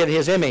 Say it again,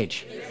 his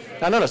image.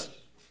 Now notice,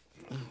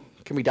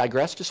 can we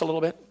digress just a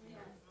little bit?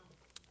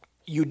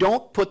 You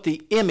don't put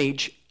the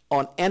image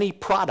on any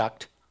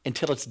product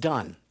until it's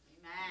done.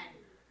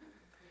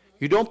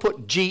 You don't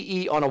put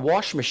GE on a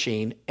wash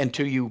machine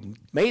until you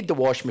made the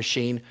wash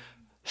machine,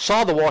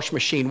 saw the wash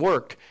machine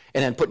worked,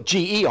 and then put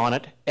GE on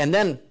it, and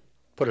then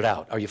put it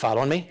out. Are you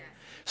following me? Yeah.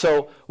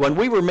 So when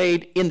we were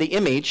made in the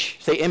image,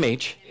 say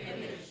image,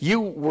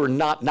 you were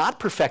not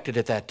perfected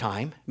at that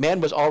time. Man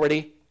was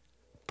already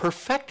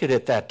perfected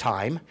at that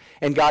time,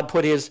 and God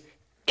put his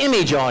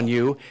image on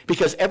you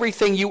because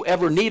everything you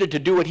ever needed to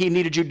do what he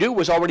needed you to do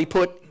was already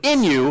put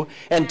in you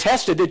and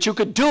tested that you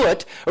could do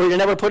it, or he'd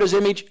never put his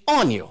image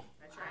on you.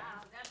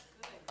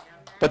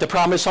 But the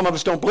problem is some of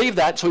us don't believe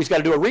that, so he's got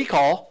to do a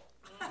recall.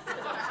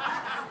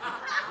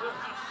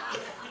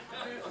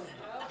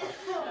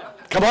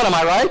 Come on, am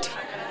I right?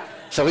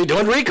 So he's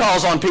doing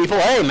recalls on people.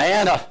 Hey,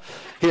 man,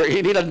 here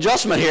you need an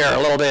adjustment here, a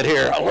little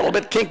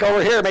bit kink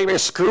over here, maybe a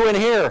screw in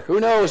here. Who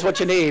knows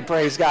what you need,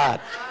 praise God.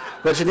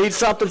 But you need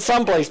something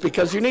someplace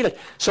because you need it.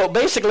 So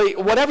basically,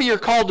 whatever you're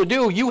called to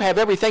do, you have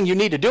everything you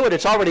need to do it.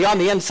 It's already on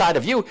the inside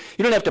of you.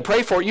 You don't have to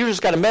pray for it. You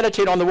just got to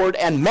meditate on the Word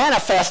and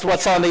manifest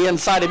what's on the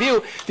inside of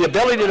you. The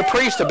ability to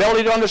preach, the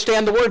ability to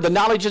understand the Word, the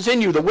knowledge is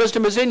in you, the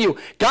wisdom is in you.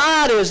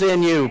 God is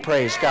in you,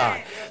 praise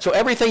God. So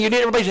everything you need,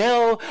 everybody says,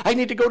 oh, I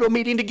need to go to a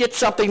meeting to get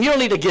something. You don't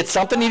need to get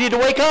something. You need to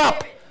wake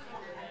up.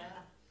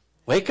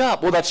 Wake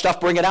up. Well, that stuff,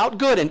 bring it out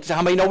good. And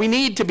how many know we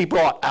need to be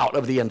brought out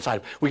of the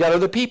inside? We got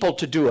other people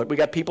to do it. We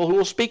got people who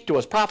will speak to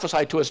us,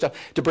 prophesy to us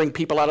to bring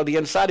people out of the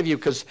inside of you.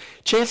 Because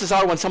chances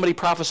are when somebody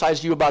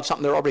prophesies to you about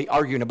something, they're already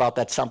arguing about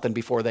that something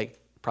before they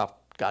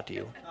got to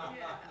you.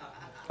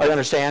 Oh, you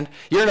understand?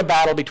 You're in a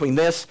battle between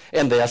this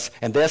and this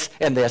and this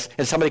and this,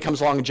 and somebody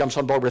comes along and jumps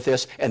on board with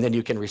this, and then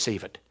you can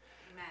receive it.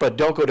 Amen. But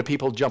don't go to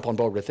people who jump on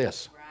board with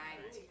this.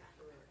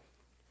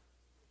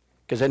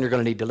 Because then you're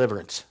going to need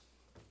deliverance.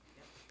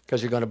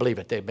 Because you're going to believe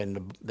it. They've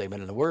been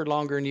in the Word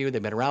longer than you. They've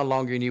been around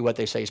longer than you. What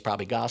they say is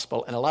probably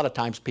gospel. And a lot of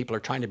times people are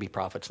trying to be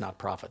prophets, not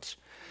prophets.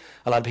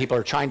 A lot of people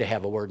are trying to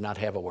have a word, not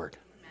have a word.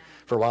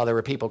 For a while there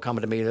were people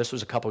coming to me. This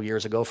was a couple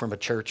years ago from a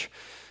church.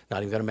 Not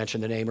even going to mention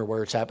the name or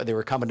where it's at. But they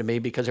were coming to me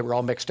because they were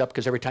all mixed up.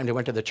 Because every time they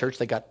went to the church,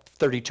 they got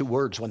 32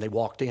 words when they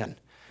walked in.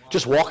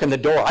 Just walk in the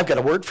door. I've got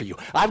a word for you.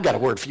 I've got a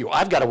word for you.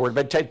 I've got a word.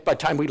 But by the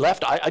time we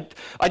left, I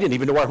didn't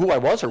even know who I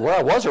was or where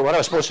I was or what I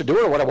was supposed to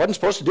do or what I wasn't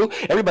supposed to do.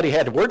 Everybody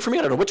had a word for me.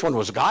 I don't know which one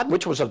was God,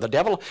 which was of the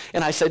devil.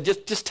 And I said,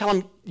 just tell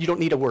them you don't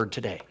need a word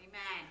today.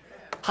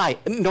 Amen. Hi.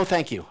 No,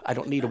 thank you. I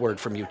don't need a word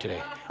from you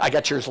today. I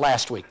got yours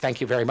last week. Thank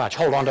you very much.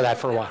 Hold on to that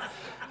for a while.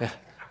 Yeah.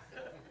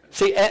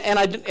 See, and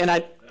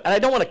I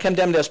don't want to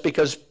condemn this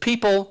because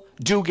people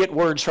do get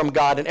words from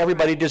God, and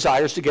everybody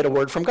desires to get a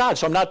word from God.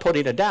 So I'm not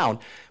putting it down,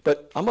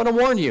 but I'm going to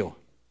warn you.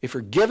 If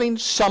you're giving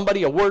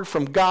somebody a word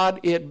from God,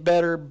 it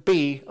better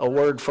be a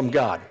word from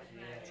God.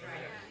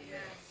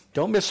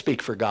 Don't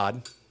misspeak for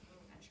God.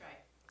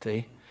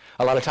 See?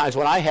 A lot of times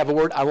when I have a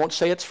word, I won't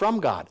say it's from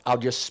God. I'll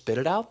just spit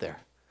it out there.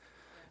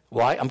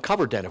 Why? I'm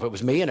covered then. If it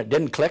was me and it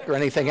didn't click or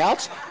anything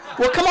else,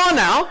 well, come on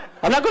now.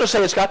 I'm not going to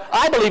say it's God.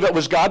 I believe it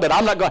was God, but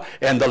I'm not going,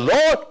 and the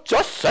Lord,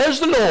 just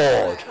says the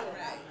Lord.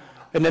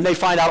 And then they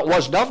find out it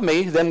wasn't of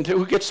me, then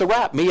who gets the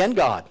rap? Me and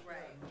God. Right.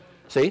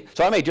 See?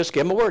 So I may just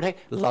give them a word. Hey,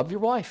 love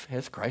your wife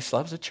as Christ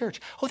loves the church.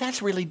 Oh,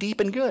 that's really deep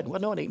and good. Well,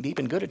 no, it ain't deep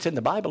and good. It's in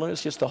the Bible, and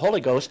it's just the Holy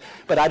Ghost,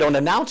 but I don't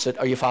announce it.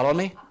 Are you following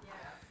me? Yeah.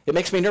 It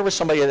makes me nervous.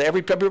 Somebody,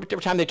 every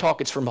time they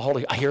talk, it's from the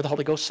Holy. I hear the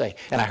Holy Ghost say,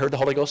 and I heard the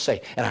Holy Ghost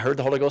say, and I heard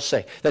the Holy Ghost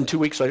say. Then 2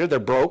 weeks later, they're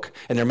broke,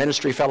 and their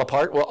ministry fell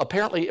apart. Well,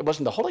 apparently it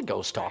wasn't the Holy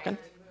Ghost talking,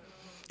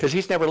 because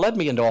he's never led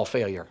me into all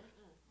failure.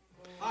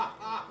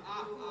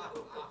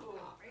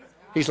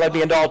 He's led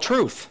me into all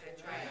truth.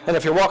 And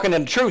if you're walking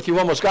in truth, you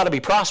almost got to be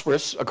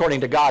prosperous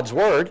according to God's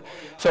word.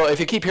 So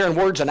if you keep hearing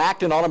words and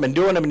acting on them and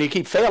doing them and you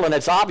keep failing,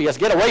 it's obvious.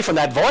 Get away from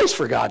that voice,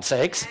 for God's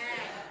sakes,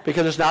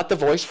 because it's not the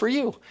voice for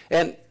you.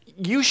 And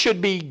you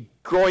should be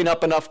growing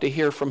up enough to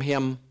hear from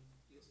him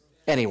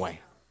anyway.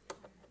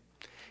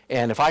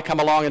 And if I come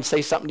along and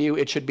say something to you,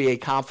 it should be a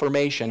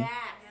confirmation.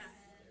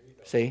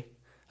 See?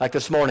 Like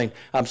this morning,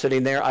 I'm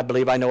sitting there. I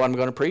believe I know what I'm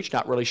going to preach.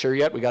 Not really sure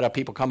yet. We got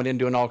people coming in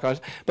doing all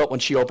kinds. But when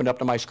she opened up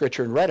to my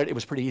scripture and read it, it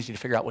was pretty easy to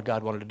figure out what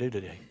God wanted to do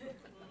today.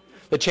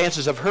 The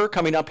chances of her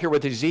coming up here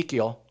with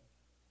Ezekiel,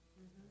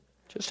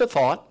 just a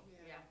thought,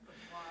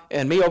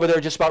 and me over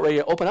there just about ready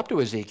to open up to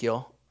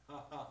Ezekiel.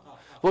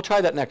 We'll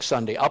try that next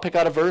Sunday. I'll pick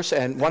out a verse,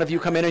 and one of you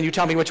come in and you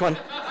tell me which one.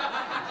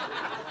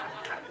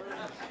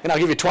 And I'll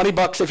give you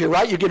 $20 if you're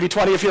right. You give me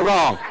 20 if you're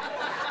wrong.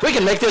 We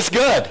can make this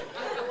good.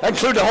 I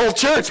include the whole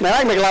church, man. I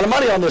can make a lot of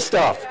money on this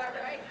stuff.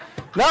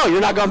 No,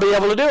 you're not going to be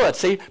able to do it,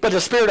 see? But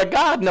the Spirit of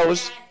God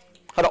knows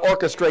how to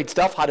orchestrate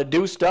stuff, how to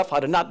do stuff, how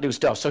to not do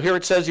stuff. So here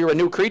it says you're a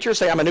new creature.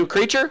 Say, I'm a new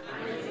creature.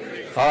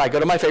 All right, go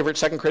to my favorite,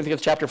 2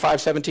 Corinthians chapter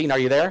 5:17. Are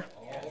you there?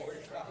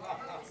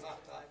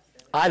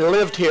 I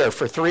lived here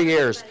for 3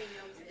 years.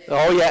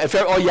 Oh, yeah,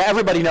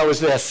 everybody knows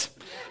this.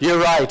 You're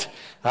right.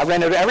 I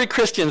ran into every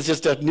Christian's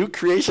just a new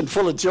creation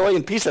full of joy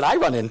and peace that I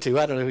run into.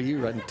 I don't know who you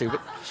run into,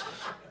 but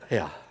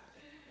yeah.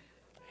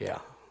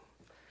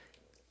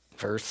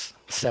 Verse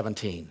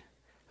 17.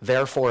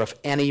 Therefore, if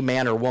any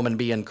man or woman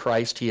be in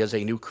Christ, he is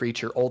a new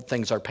creature. Old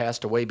things are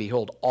passed away.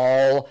 Behold,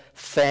 all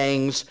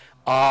things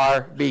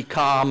are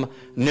become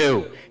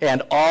new.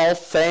 And all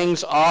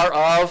things are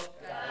of,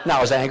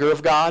 now is anger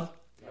of God?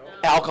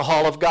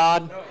 Alcohol of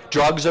God?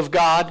 Drugs of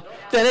God?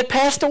 Then it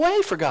passed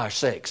away, for gosh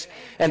sakes.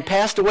 And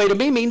passed away to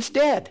me means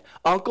dead.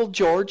 Uncle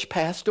George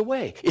passed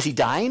away. Is he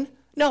dying?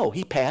 No,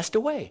 he passed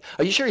away.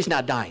 Are you sure he's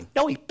not dying?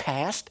 No, he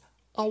passed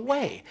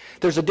away.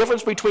 There's a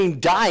difference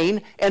between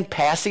dying and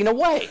passing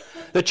away.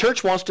 The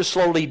church wants to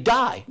slowly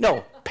die.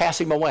 No,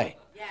 pass him away.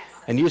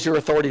 And use your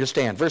authority to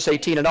stand. Verse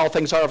 18, and all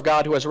things are of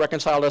God, who has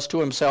reconciled us to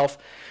himself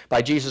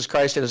by Jesus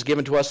Christ, and has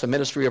given to us the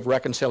ministry of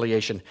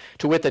reconciliation.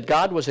 To wit, that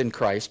God was in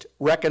Christ,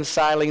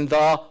 reconciling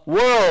the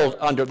world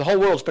under, the whole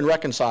world's been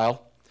reconciled,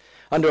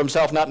 unto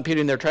himself, not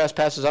imputing their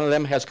trespasses unto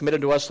them, has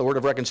committed to us the word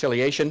of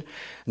reconciliation.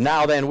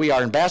 Now then, we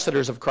are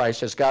ambassadors of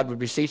Christ, as God would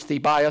beseech thee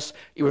by us,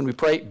 when we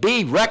pray,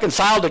 be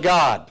reconciled to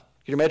God.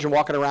 Can you imagine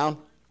walking around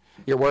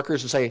your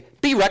workers and say,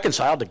 be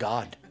reconciled to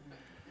God?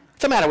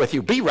 What's the matter with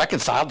you? Be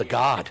reconciled to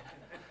God.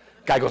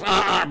 Guy goes,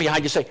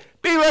 behind you, say,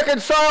 be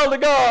reconciled to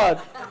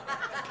God.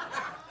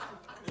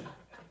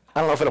 I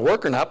don't know if it'll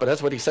work or not, but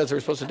that's what he says they're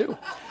supposed to do.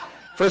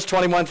 Verse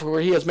 21, for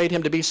he has made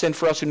him to be sin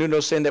for us who knew no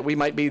sin, that we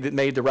might be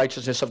made the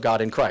righteousness of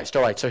God in Christ.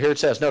 All right, so here it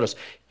says, notice,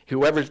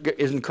 whoever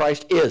is in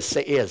Christ is,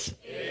 say is.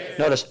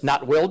 Notice,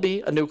 not will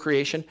be a new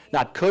creation,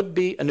 not could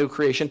be a new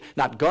creation,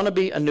 not going to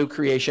be a new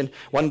creation.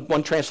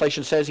 One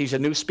translation says he's a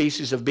new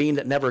species of being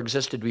that never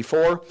existed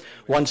before.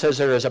 One says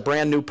there is a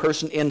brand new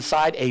person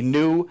inside, a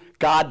new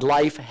God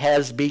life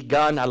has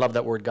begun. I love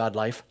that word, God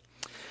life.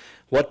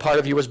 What part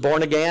of you was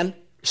born again?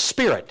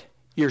 Spirit.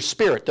 Your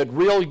spirit, the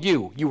real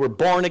you. You were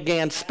born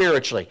again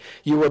spiritually.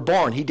 You were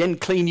born. He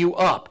didn't clean you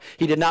up.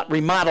 He did not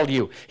remodel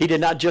you. He did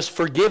not just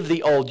forgive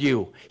the old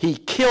you. He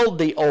killed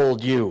the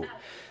old you.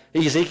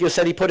 Ezekiel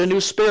said he put a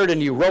new spirit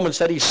in you. Romans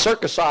said he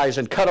circumcised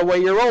and cut away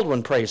your old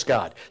one, praise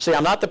God. Say,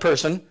 I'm not the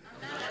person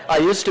I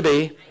used to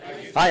be.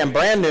 I am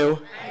brand new,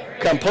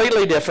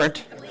 completely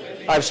different.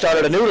 I've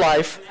started a new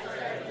life.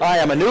 I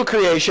am a new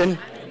creation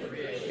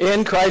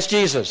in Christ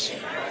Jesus.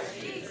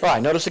 All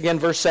right, notice again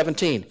verse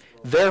 17.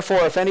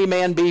 Therefore, if any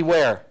man be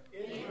where?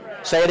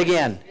 Say it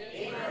again.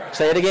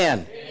 Say it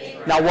again.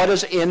 Now, what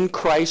does in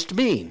Christ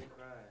mean?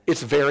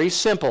 It's very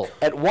simple.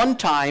 At one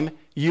time,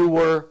 you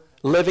were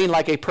living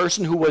like a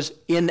person who was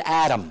in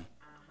Adam.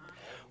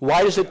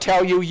 Why does it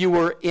tell you you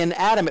were in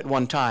Adam at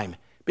one time?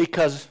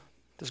 Because,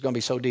 this is going to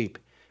be so deep,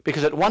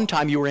 because at one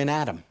time you were in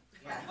Adam.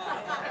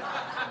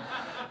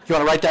 You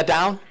want to write that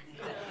down?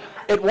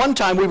 At one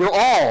time we were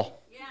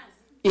all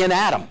in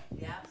Adam.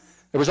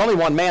 There was only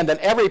one man, then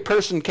every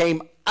person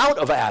came out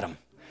of Adam,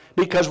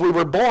 because we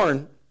were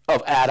born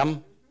of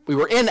Adam, we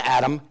were in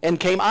Adam and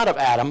came out of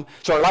Adam,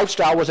 so our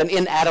lifestyle was an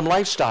in Adam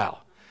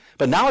lifestyle.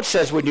 But now it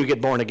says when you get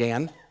born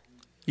again,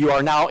 you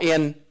are now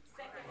in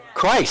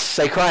Christ.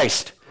 Say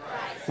Christ.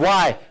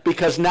 Why?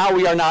 Because now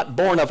we are not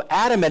born of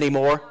Adam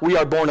anymore, we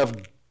are born of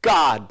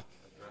God.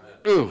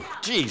 Ooh,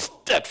 geez,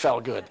 that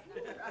felt good.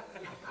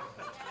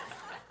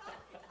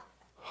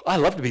 I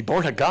love to be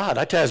born of God.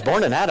 I tell you, I was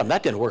born in Adam,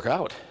 that didn't work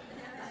out.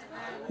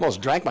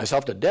 Almost drank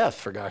myself to death,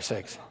 for gosh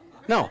sakes.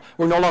 No,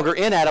 we're no longer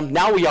in Adam.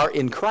 Now we are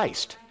in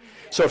Christ.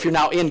 So if you're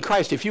now in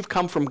Christ, if you've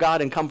come from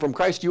God and come from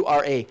Christ, you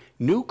are a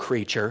new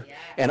creature,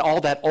 and all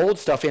that old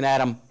stuff in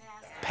Adam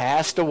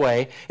passed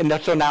away. And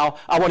so now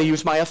I want to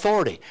use my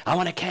authority. I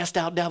want to cast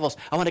out devils.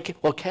 I want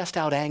to, cast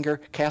out anger,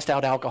 cast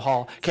out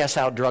alcohol, cast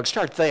out drugs.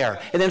 Start there,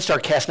 and then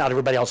start casting out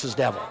everybody else's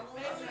devil.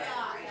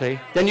 See?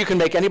 Then you can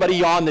make anybody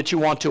yawn that you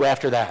want to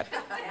after that.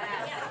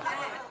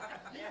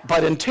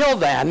 But until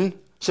then,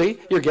 see,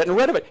 you're getting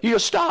rid of it. You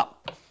just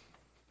stop.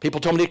 People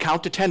told me to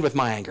count to 10 with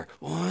my anger.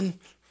 1,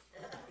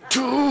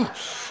 2,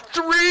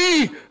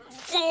 3,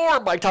 4.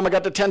 By the time I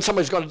got to 10,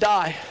 somebody's going to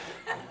die.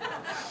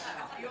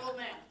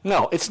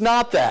 No, it's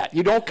not that.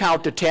 You don't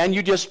count to 10.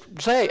 You just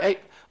say, hey,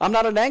 I'm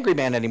not an angry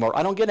man anymore.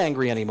 I don't get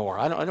angry anymore.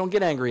 I don't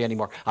get angry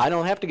anymore. I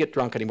don't have to get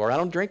drunk anymore. I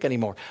don't drink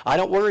anymore. I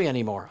don't worry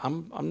anymore.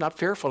 I'm not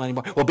fearful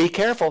anymore. Well, be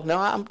careful. No,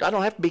 I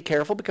don't have to be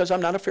careful because I'm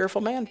not a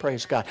fearful man,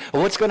 praise God.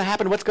 Well, what's going to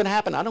happen? What's going to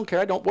happen? I don't care.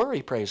 I don't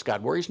worry, praise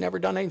God. Worry's never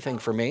done anything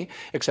for me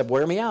except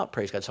wear me out,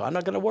 praise God. So I'm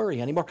not going to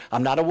worry anymore.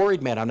 I'm not a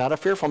worried man. I'm not a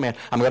fearful man.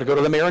 I'm going to go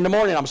to the mirror in the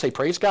morning and I'm going to say,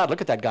 praise God, look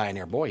at that guy in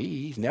there. Boy,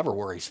 he never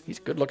worries. He's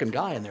a good-looking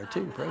guy in there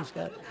too, praise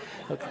God.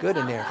 Looks good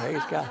in there,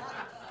 praise God.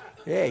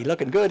 Hey,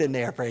 looking good in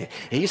there. Praise.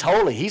 He's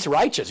holy. He's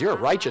righteous. You're a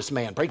righteous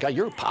man. Praise God.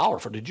 You're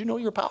powerful. Did you know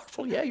you're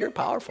powerful? Yeah, you're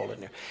powerful in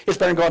there. It's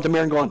better than going to the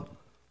mirror and going,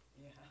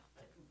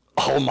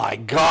 oh my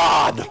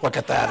God, look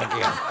at that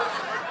again.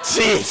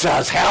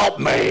 Jesus, help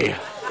me.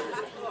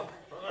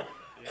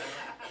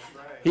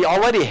 He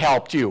already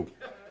helped you.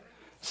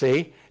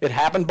 See, it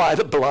happened by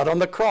the blood on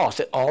the cross.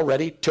 It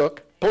already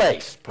took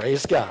place.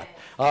 Praise God.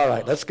 All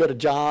right, let's go to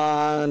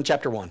John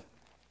chapter 1.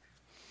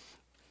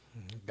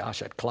 Gosh,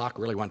 that clock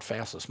really went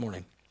fast this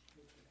morning.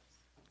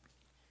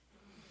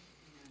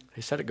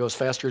 He said it goes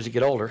faster as you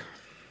get older.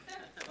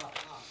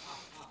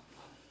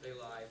 They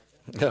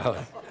lied. No,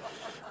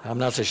 I'm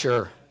not so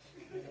sure.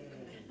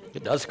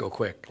 It does go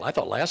quick. I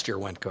thought last year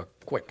went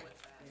quick.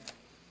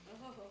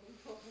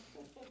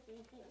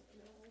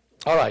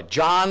 All right,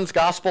 John's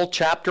Gospel,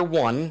 chapter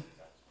 1.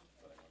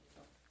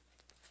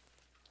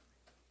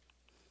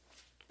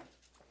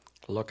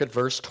 Look at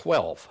verse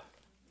 12.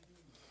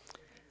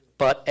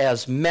 But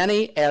as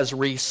many as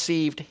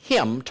received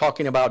him,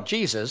 talking about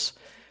Jesus,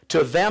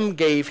 to them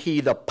gave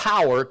he the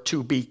power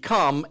to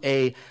become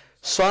a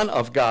son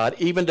of God,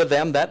 even to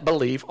them that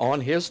believe on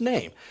his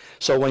name.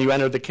 So when you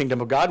enter the kingdom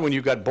of God, when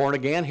you got born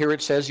again, here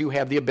it says you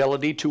have the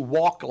ability to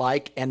walk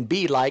like and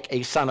be like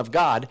a son of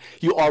God.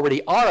 You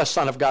already are a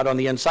son of God on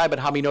the inside, but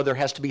how many know there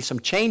has to be some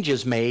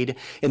changes made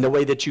in the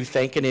way that you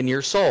think and in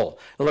your soul?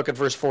 Look at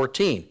verse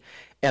 14.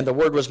 And the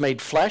Word was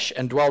made flesh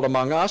and dwelt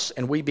among us,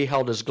 and we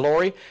beheld his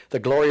glory. The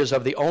glory is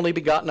of the only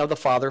begotten of the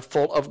Father,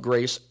 full of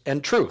grace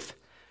and truth.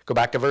 Go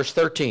back to verse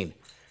 13.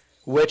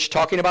 Which,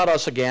 talking about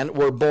us again,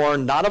 were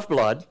born not of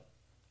blood,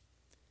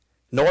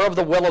 nor of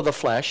the will of the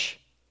flesh,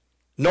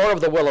 nor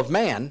of the will of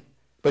man,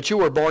 but you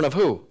were born of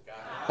who?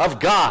 God. Of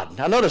God.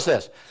 Now notice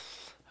this.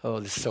 Oh,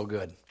 this is so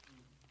good.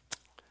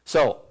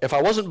 So, if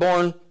I wasn't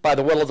born by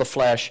the will of the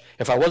flesh,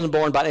 if I wasn't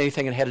born by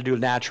anything that had to do with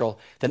natural,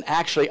 then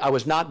actually I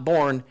was not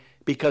born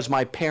because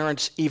my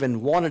parents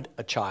even wanted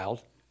a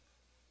child.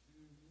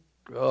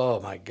 Oh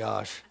my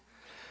gosh.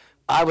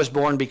 I was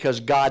born because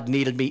God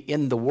needed me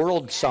in the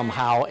world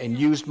somehow and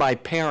used my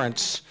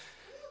parents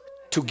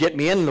to get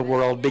me in the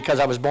world because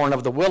I was born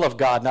of the will of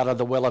God, not of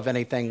the will of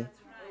anything.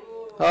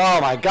 Oh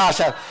my gosh.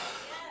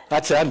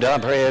 That's it. I'm done.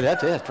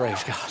 That's it.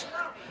 Praise God.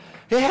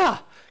 Yeah.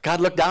 God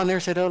looked down there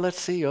and said, oh,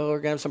 let's see. Oh, we're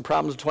going to have some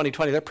problems in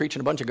 2020. They're preaching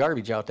a bunch of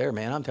garbage out there,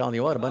 man. I'm telling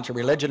you what, a bunch of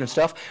religion and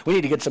stuff. We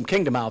need to get some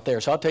kingdom out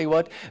there. So I'll tell you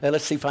what,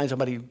 let's see, find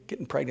somebody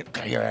getting pregnant.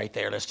 You're right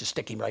there. Let's just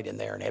stick him right in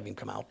there and have him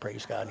come out.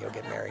 Praise God, and he'll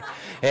get married.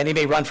 And he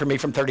may run from me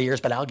from 30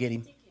 years, but I'll get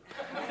him.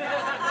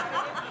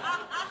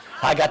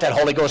 I got that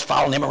Holy Ghost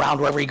following him around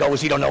wherever he goes.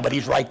 He don't know, but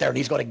he's right there, and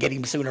he's going to get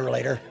him sooner or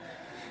later.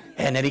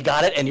 And then he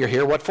got it, and you're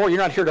here what for? You're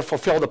not here to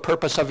fulfill the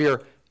purpose of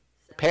your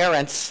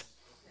parents.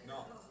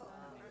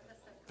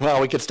 Well,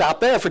 we could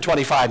stop there for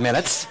 25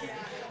 minutes.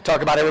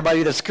 Talk about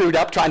everybody that's screwed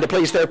up trying to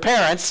please their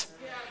parents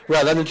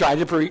rather than trying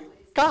to please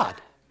God.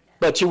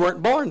 But you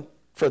weren't born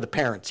for the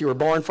parents. You were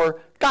born for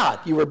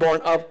God. You were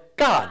born of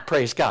God.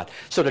 Praise God.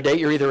 So today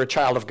you're either a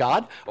child of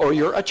God or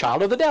you're a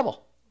child of the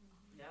devil.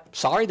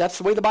 Sorry, that's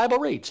the way the Bible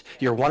reads.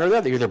 You're one or the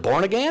other. You're either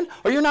born again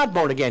or you're not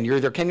born again. You're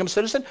either kingdom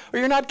citizen or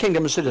you're not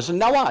kingdom citizen.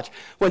 Now watch.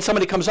 When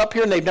somebody comes up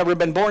here and they've never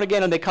been born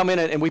again and they come in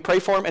and we pray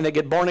for them and they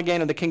get born again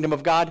in the kingdom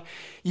of God,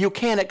 you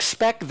can't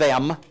expect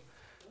them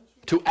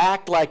to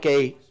act like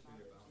a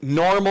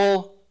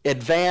normal,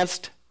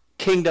 advanced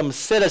kingdom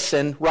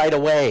citizen right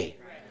away.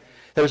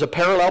 There's a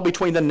parallel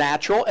between the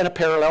natural and a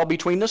parallel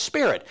between the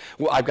spirit.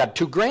 Well, I've got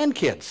 2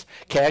 grandkids.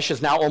 Cash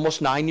is now almost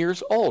 9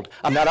 years old.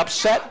 I'm not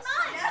upset.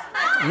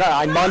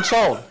 9 months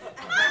old.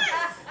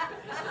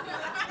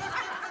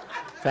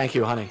 Thank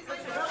you, honey,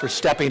 for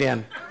stepping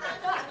in.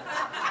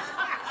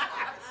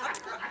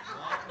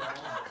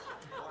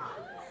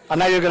 I'm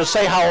not even going to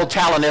say how old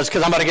Talon is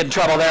because I'm going to get in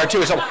trouble there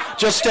too. So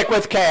just stick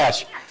with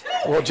Cash.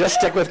 We'll just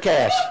stick with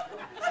Cash.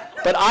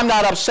 But I'm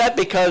not upset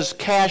because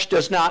Cash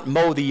does not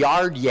mow the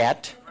yard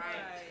yet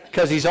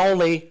because he's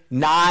only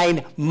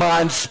 9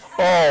 months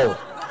old.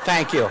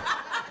 Thank you.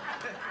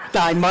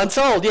 9 months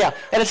old, yeah.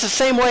 And it's the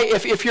same way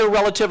if you're a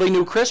relatively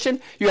new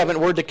Christian, you haven't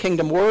heard the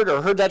kingdom word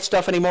or heard that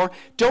stuff anymore,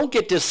 don't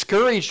get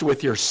discouraged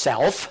with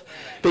yourself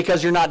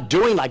because you're not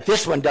doing like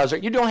this one does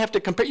it. You don't have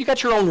to compare. You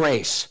got your own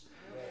race.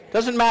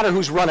 Doesn't matter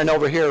who's running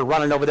over here or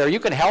running over there. You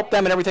can help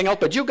them and everything else,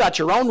 but you got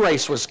your own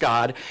race with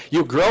God.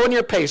 You grow in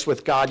your pace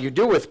with God. You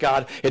do with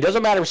God. It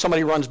doesn't matter if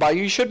somebody runs by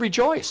you. You should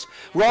rejoice.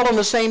 We're all on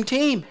the same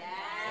team.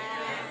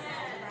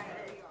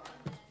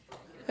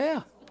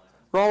 Yeah.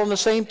 We're all on the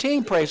same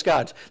team, praise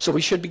God. So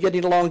we should be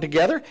getting along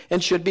together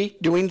and should be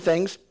doing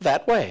things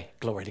that way.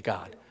 Glory to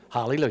God.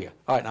 Hallelujah.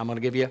 All right, now I'm going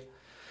to give you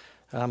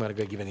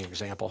an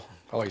example.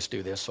 I always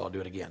do this, so I'll do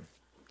it again.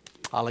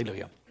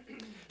 Hallelujah.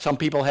 Some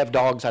people have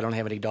dogs. I don't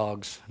have any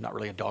dogs. I'm not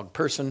really a dog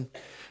person.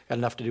 Got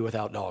enough to do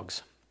without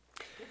dogs.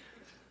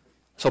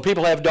 So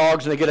people have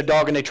dogs, and they get a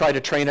dog, and they try to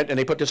train it, and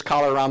they put this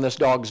collar around this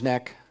dog's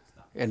neck,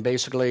 and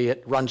basically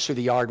it runs through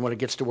the yard, and when it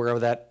gets to wherever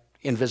that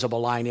invisible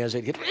line is,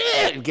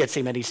 it gets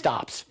him, and he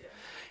stops.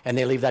 And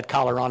they leave that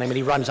collar on him, and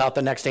he runs out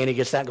the next day, and he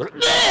gets that and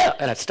goes, "Ugh!"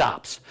 And it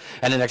stops.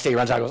 And the next day he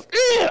runs out and goes,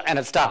 "Ugh!" And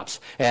it stops.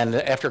 And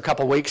after a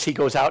couple of weeks, he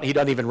goes out, and he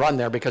doesn't even run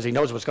there because he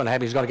knows what's going to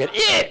happen. He's going to get,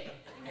 "Ugh!"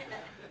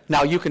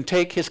 Now, you can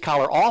take his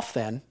collar off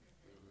then,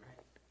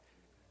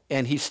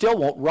 and he still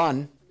won't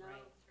run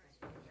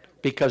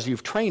because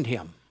you've trained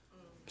him.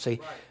 See,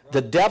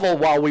 the devil,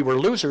 while we were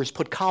losers,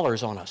 put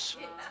collars on us.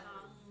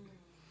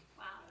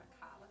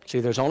 See,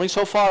 there's only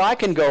so far I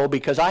can go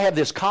because I have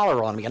this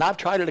collar on me, and I've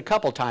tried it a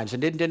couple times,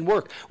 and it didn't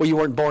work. Well, you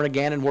weren't born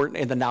again and weren't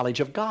in the knowledge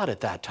of God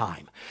at that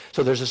time.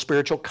 So there's a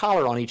spiritual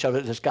collar on each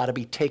other that's got to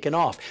be taken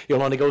off.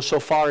 You'll only go so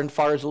far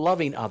as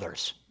loving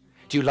others.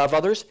 Do you love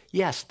others?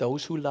 Yes,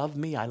 those who love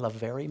me, I love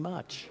very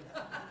much.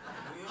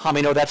 How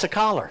many know that's a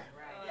collar?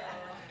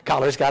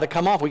 Collar's got to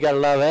come off. We got to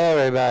love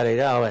everybody,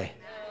 don't we?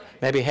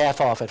 Maybe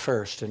half off at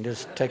first and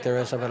just take the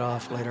rest of it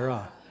off later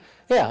on.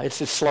 Yeah, it's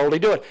just slowly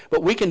do it.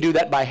 But we can do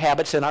that by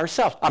habits in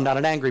ourselves. I'm not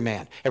an angry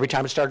man. Every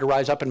time it started to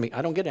rise up in me,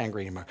 I don't get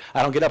angry anymore.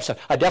 I don't get upset.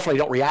 I definitely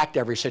don't react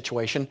to every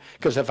situation,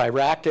 because if I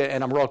react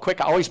and I'm real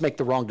quick, I always make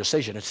the wrong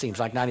decision, it seems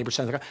like 90%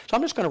 of the time. So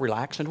I'm just going to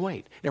relax and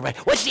wait. And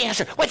everybody, what's the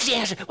answer? What's the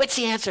answer? What's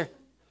the answer?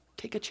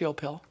 Take a chill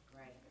pill.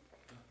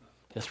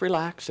 Just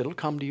relax. It'll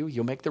come to you.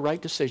 You'll make the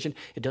right decision.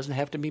 It doesn't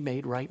have to be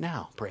made right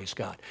now. Praise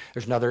God.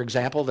 There's another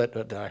example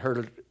that I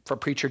heard a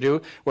preacher do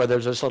where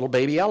there's this little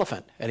baby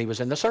elephant, and he was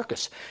in the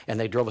circus, and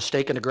they drove a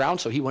stake in the ground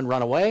so he wouldn't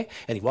run away,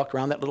 and he walked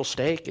around that little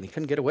stake, and he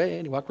couldn't get away,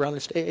 and he walked around the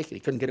stake, and he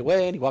couldn't get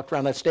away, and he walked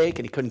around that stake,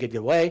 and he couldn't get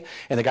away,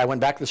 and the guy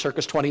went back to the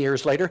circus 20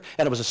 years later,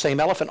 and it was the same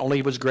elephant, only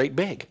he was great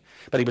big.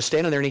 But he was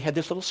standing there, and he had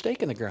this little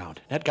stake in the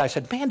ground. And that guy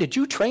said, "Man, did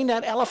you train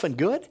that elephant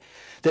good?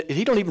 That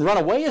he don't even run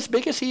away as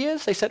big as he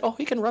is?" They said, "Oh,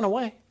 he can run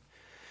away."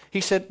 He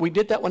said, "We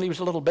did that when he was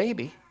a little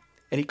baby,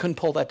 and he couldn't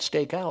pull that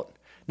stake out.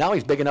 Now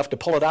he's big enough to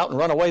pull it out and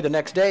run away the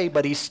next day,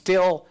 but he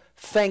still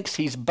thinks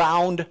he's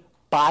bound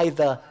by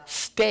the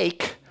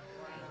stake."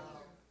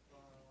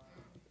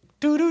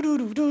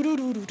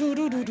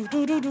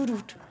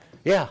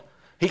 Yeah,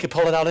 he could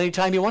pull it out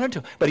anytime he wanted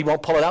to, but he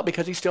won't pull it out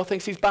because he still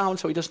thinks he's bound,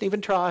 so he doesn't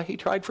even try. He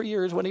tried for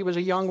years when he was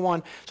a young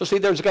one. So see,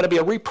 there's got to be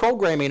a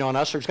reprogramming on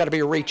us. There's got to be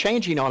a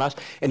rechanging on us,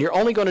 and you're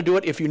only going to do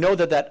it if you know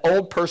that that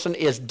old person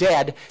is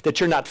dead, that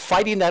you're not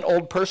fighting that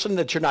old person,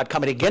 that you're not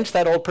coming against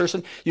that old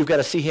person. You've got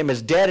to see him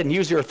as dead and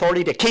use your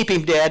authority to keep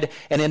him dead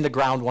and in the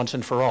ground once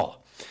and for all.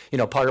 You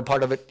know, part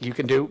of it you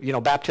can do,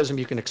 baptism,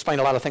 you can explain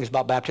a lot of things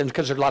about baptism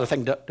because there's a lot of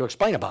things to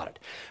explain about it.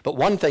 But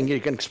one thing you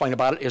can explain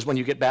about it is when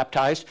you get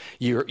baptized,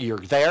 you're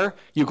there,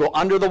 you go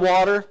under the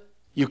water,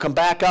 you come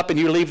back up, and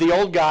you leave the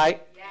old guy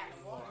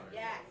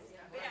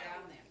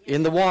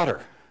in the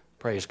water.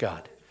 Praise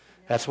God.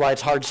 That's why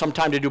it's hard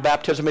sometimes to do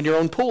baptism in your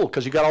own pool,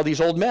 because you got all these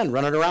old men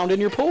running around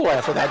in your pool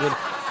after that.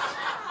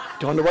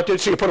 Don't know what to do,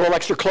 so you put a little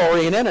extra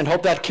chlorine in and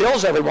hope that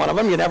kills every one of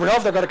them. You never know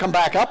if they're going to come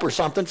back up or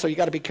something, so you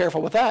got to be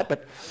careful with that.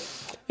 But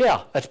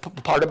yeah, that's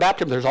part of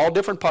baptism. There's all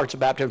different parts of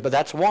baptism, but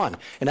that's one.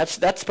 And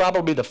that's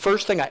probably the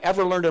first thing I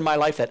ever learned in my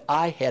life, that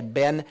I had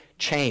been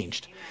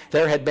changed.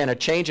 There had been a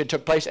change that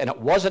took place, and it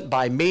wasn't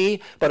by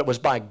me, but it was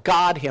by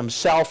God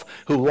himself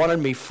who wanted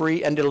me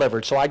free and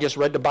delivered. So I just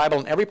read the Bible,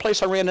 and every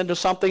place I ran into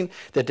something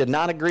that did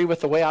not agree with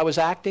the way I was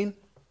acting.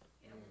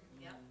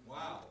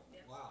 Wow.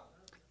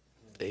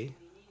 See?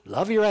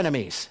 Love your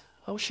enemies.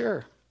 Oh,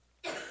 sure.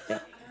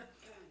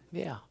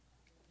 Yeah.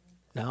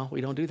 No,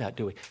 we don't do that,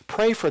 do we?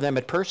 Pray for them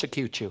that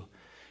persecute you.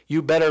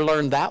 You better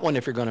learn that one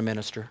if you're going to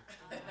minister.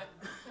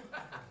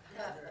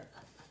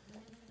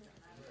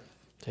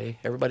 See,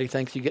 everybody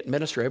thinks you get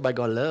ministry. Everybody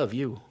going to love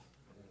you.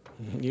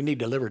 You need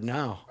delivered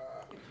now.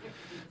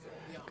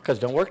 Because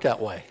it don't work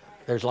that way.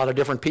 There's a lot of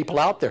different people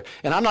out there.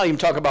 And I'm not even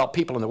talking about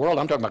people in the world.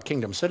 I'm talking about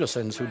kingdom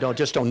citizens who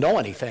just don't know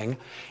anything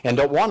and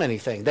don't want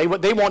anything. They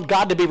want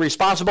God to be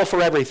responsible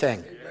for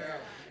everything.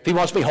 If he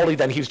wants me holy,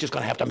 then he's just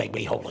going to have to make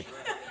me holy.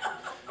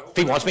 If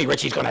he wants me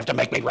rich, he's going to have to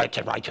make me rich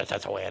and righteous.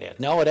 That's the way it is.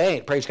 No, it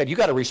ain't. Praise God. You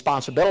got a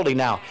responsibility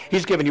now.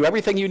 He's given you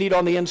everything you need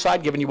on the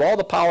inside, given you all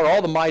the power,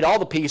 all the might, all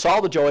the peace,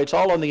 all the joy. It's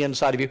all on the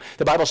inside of you.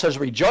 The Bible says,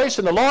 rejoice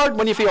in the Lord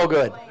when you feel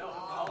good.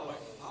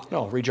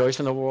 No, rejoice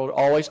in the world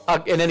always.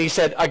 And then he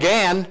said,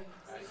 again.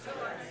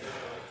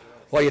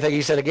 What do you think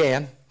he said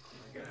again?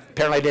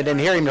 Apparently they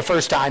didn't hear him the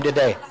first time, did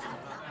they?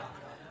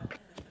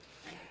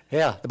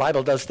 Yeah, the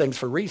Bible does things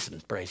for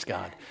reasons, praise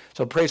God.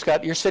 So praise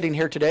God, you're sitting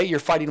here today, you're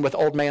fighting with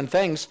old man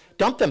things.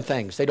 Dump them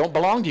things. They don't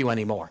belong to you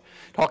anymore.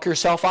 Talk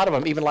yourself out of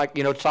them. Even like,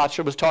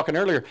 Tasha was talking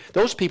earlier,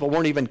 those people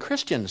weren't even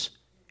Christians,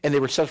 and they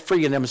were so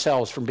freeing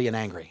themselves from being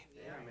angry.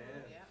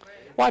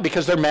 Why?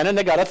 Because they're men and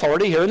they got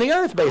authority here in the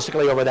earth,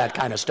 basically, over that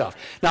kind of stuff.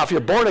 Now, if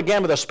you're born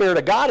again with the Spirit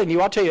of God in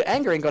you, I'll tell you,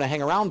 anger ain't going to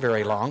hang around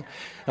very long.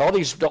 All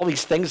these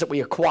things that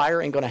we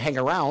acquire ain't going to hang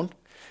around.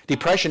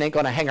 Depression ain't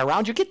going to hang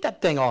around. You get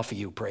that thing off of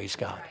you, praise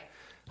God.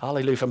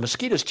 Hallelujah. If a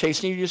mosquito's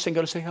chasing you, you just ain't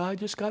going to say, I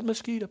just got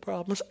mosquito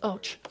problems.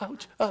 Ouch,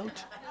 ouch,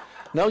 ouch.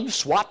 No, you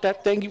swat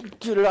that thing. You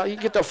get it out. You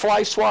get the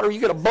fly swatter. You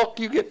get a book.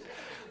 You get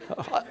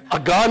a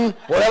gun,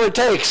 whatever it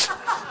takes.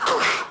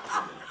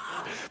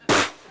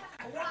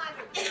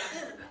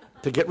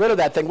 To get rid of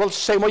that thing. Well,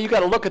 say, well, you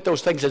got to look at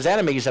those things as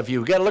enemies of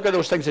you. You got to look at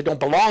those things that don't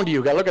belong to you.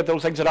 You got to look at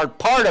those things that aren't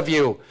part of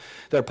you.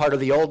 They're part of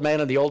the old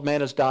man, and the old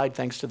man has died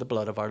thanks to the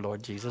blood of our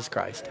Lord Jesus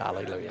Christ.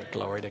 Hallelujah.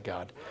 Glory to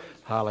God.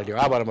 Hallelujah.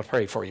 I want to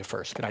pray for you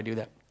first. Can I do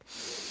that?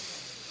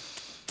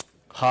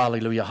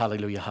 Hallelujah,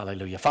 hallelujah,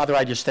 hallelujah. Father,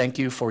 I just thank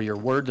you for your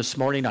word this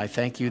morning. I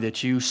thank you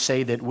that you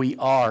say that we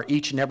are,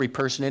 each and every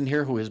person in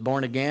here who is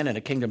born again and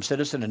a kingdom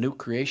citizen, a new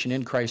creation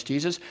in Christ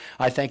Jesus.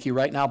 I thank you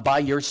right now by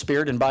your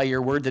Spirit and by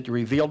your word that you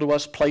reveal to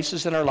us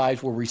places in our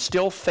lives where we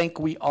still think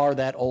we are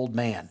that old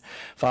man.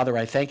 Father,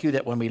 I thank you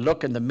that when we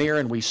look in the mirror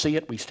and we see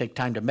it, we take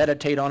time to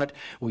meditate on it.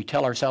 We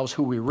tell ourselves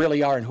who we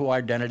really are and who our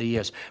identity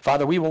is.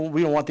 Father, we don't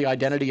want the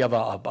identity of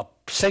a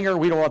singer.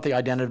 We don't want the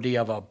identity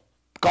of a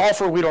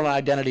golfer. We don't want the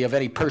identity of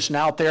any person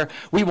out there.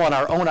 We want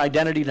our own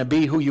identity to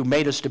be who you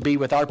made us to be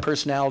with our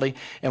personality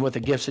and with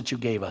the gifts that you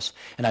gave us.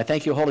 And I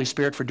thank you, Holy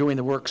Spirit, for doing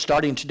the work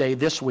starting today,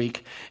 this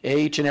week,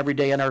 each and every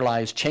day in our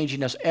lives,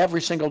 changing us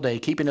every single day,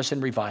 keeping us in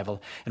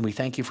revival. And we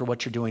thank you for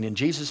what you're doing in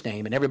Jesus'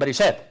 name. And everybody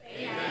said,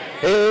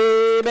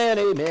 amen,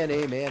 amen, amen,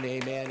 amen,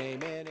 amen,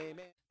 amen,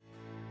 amen.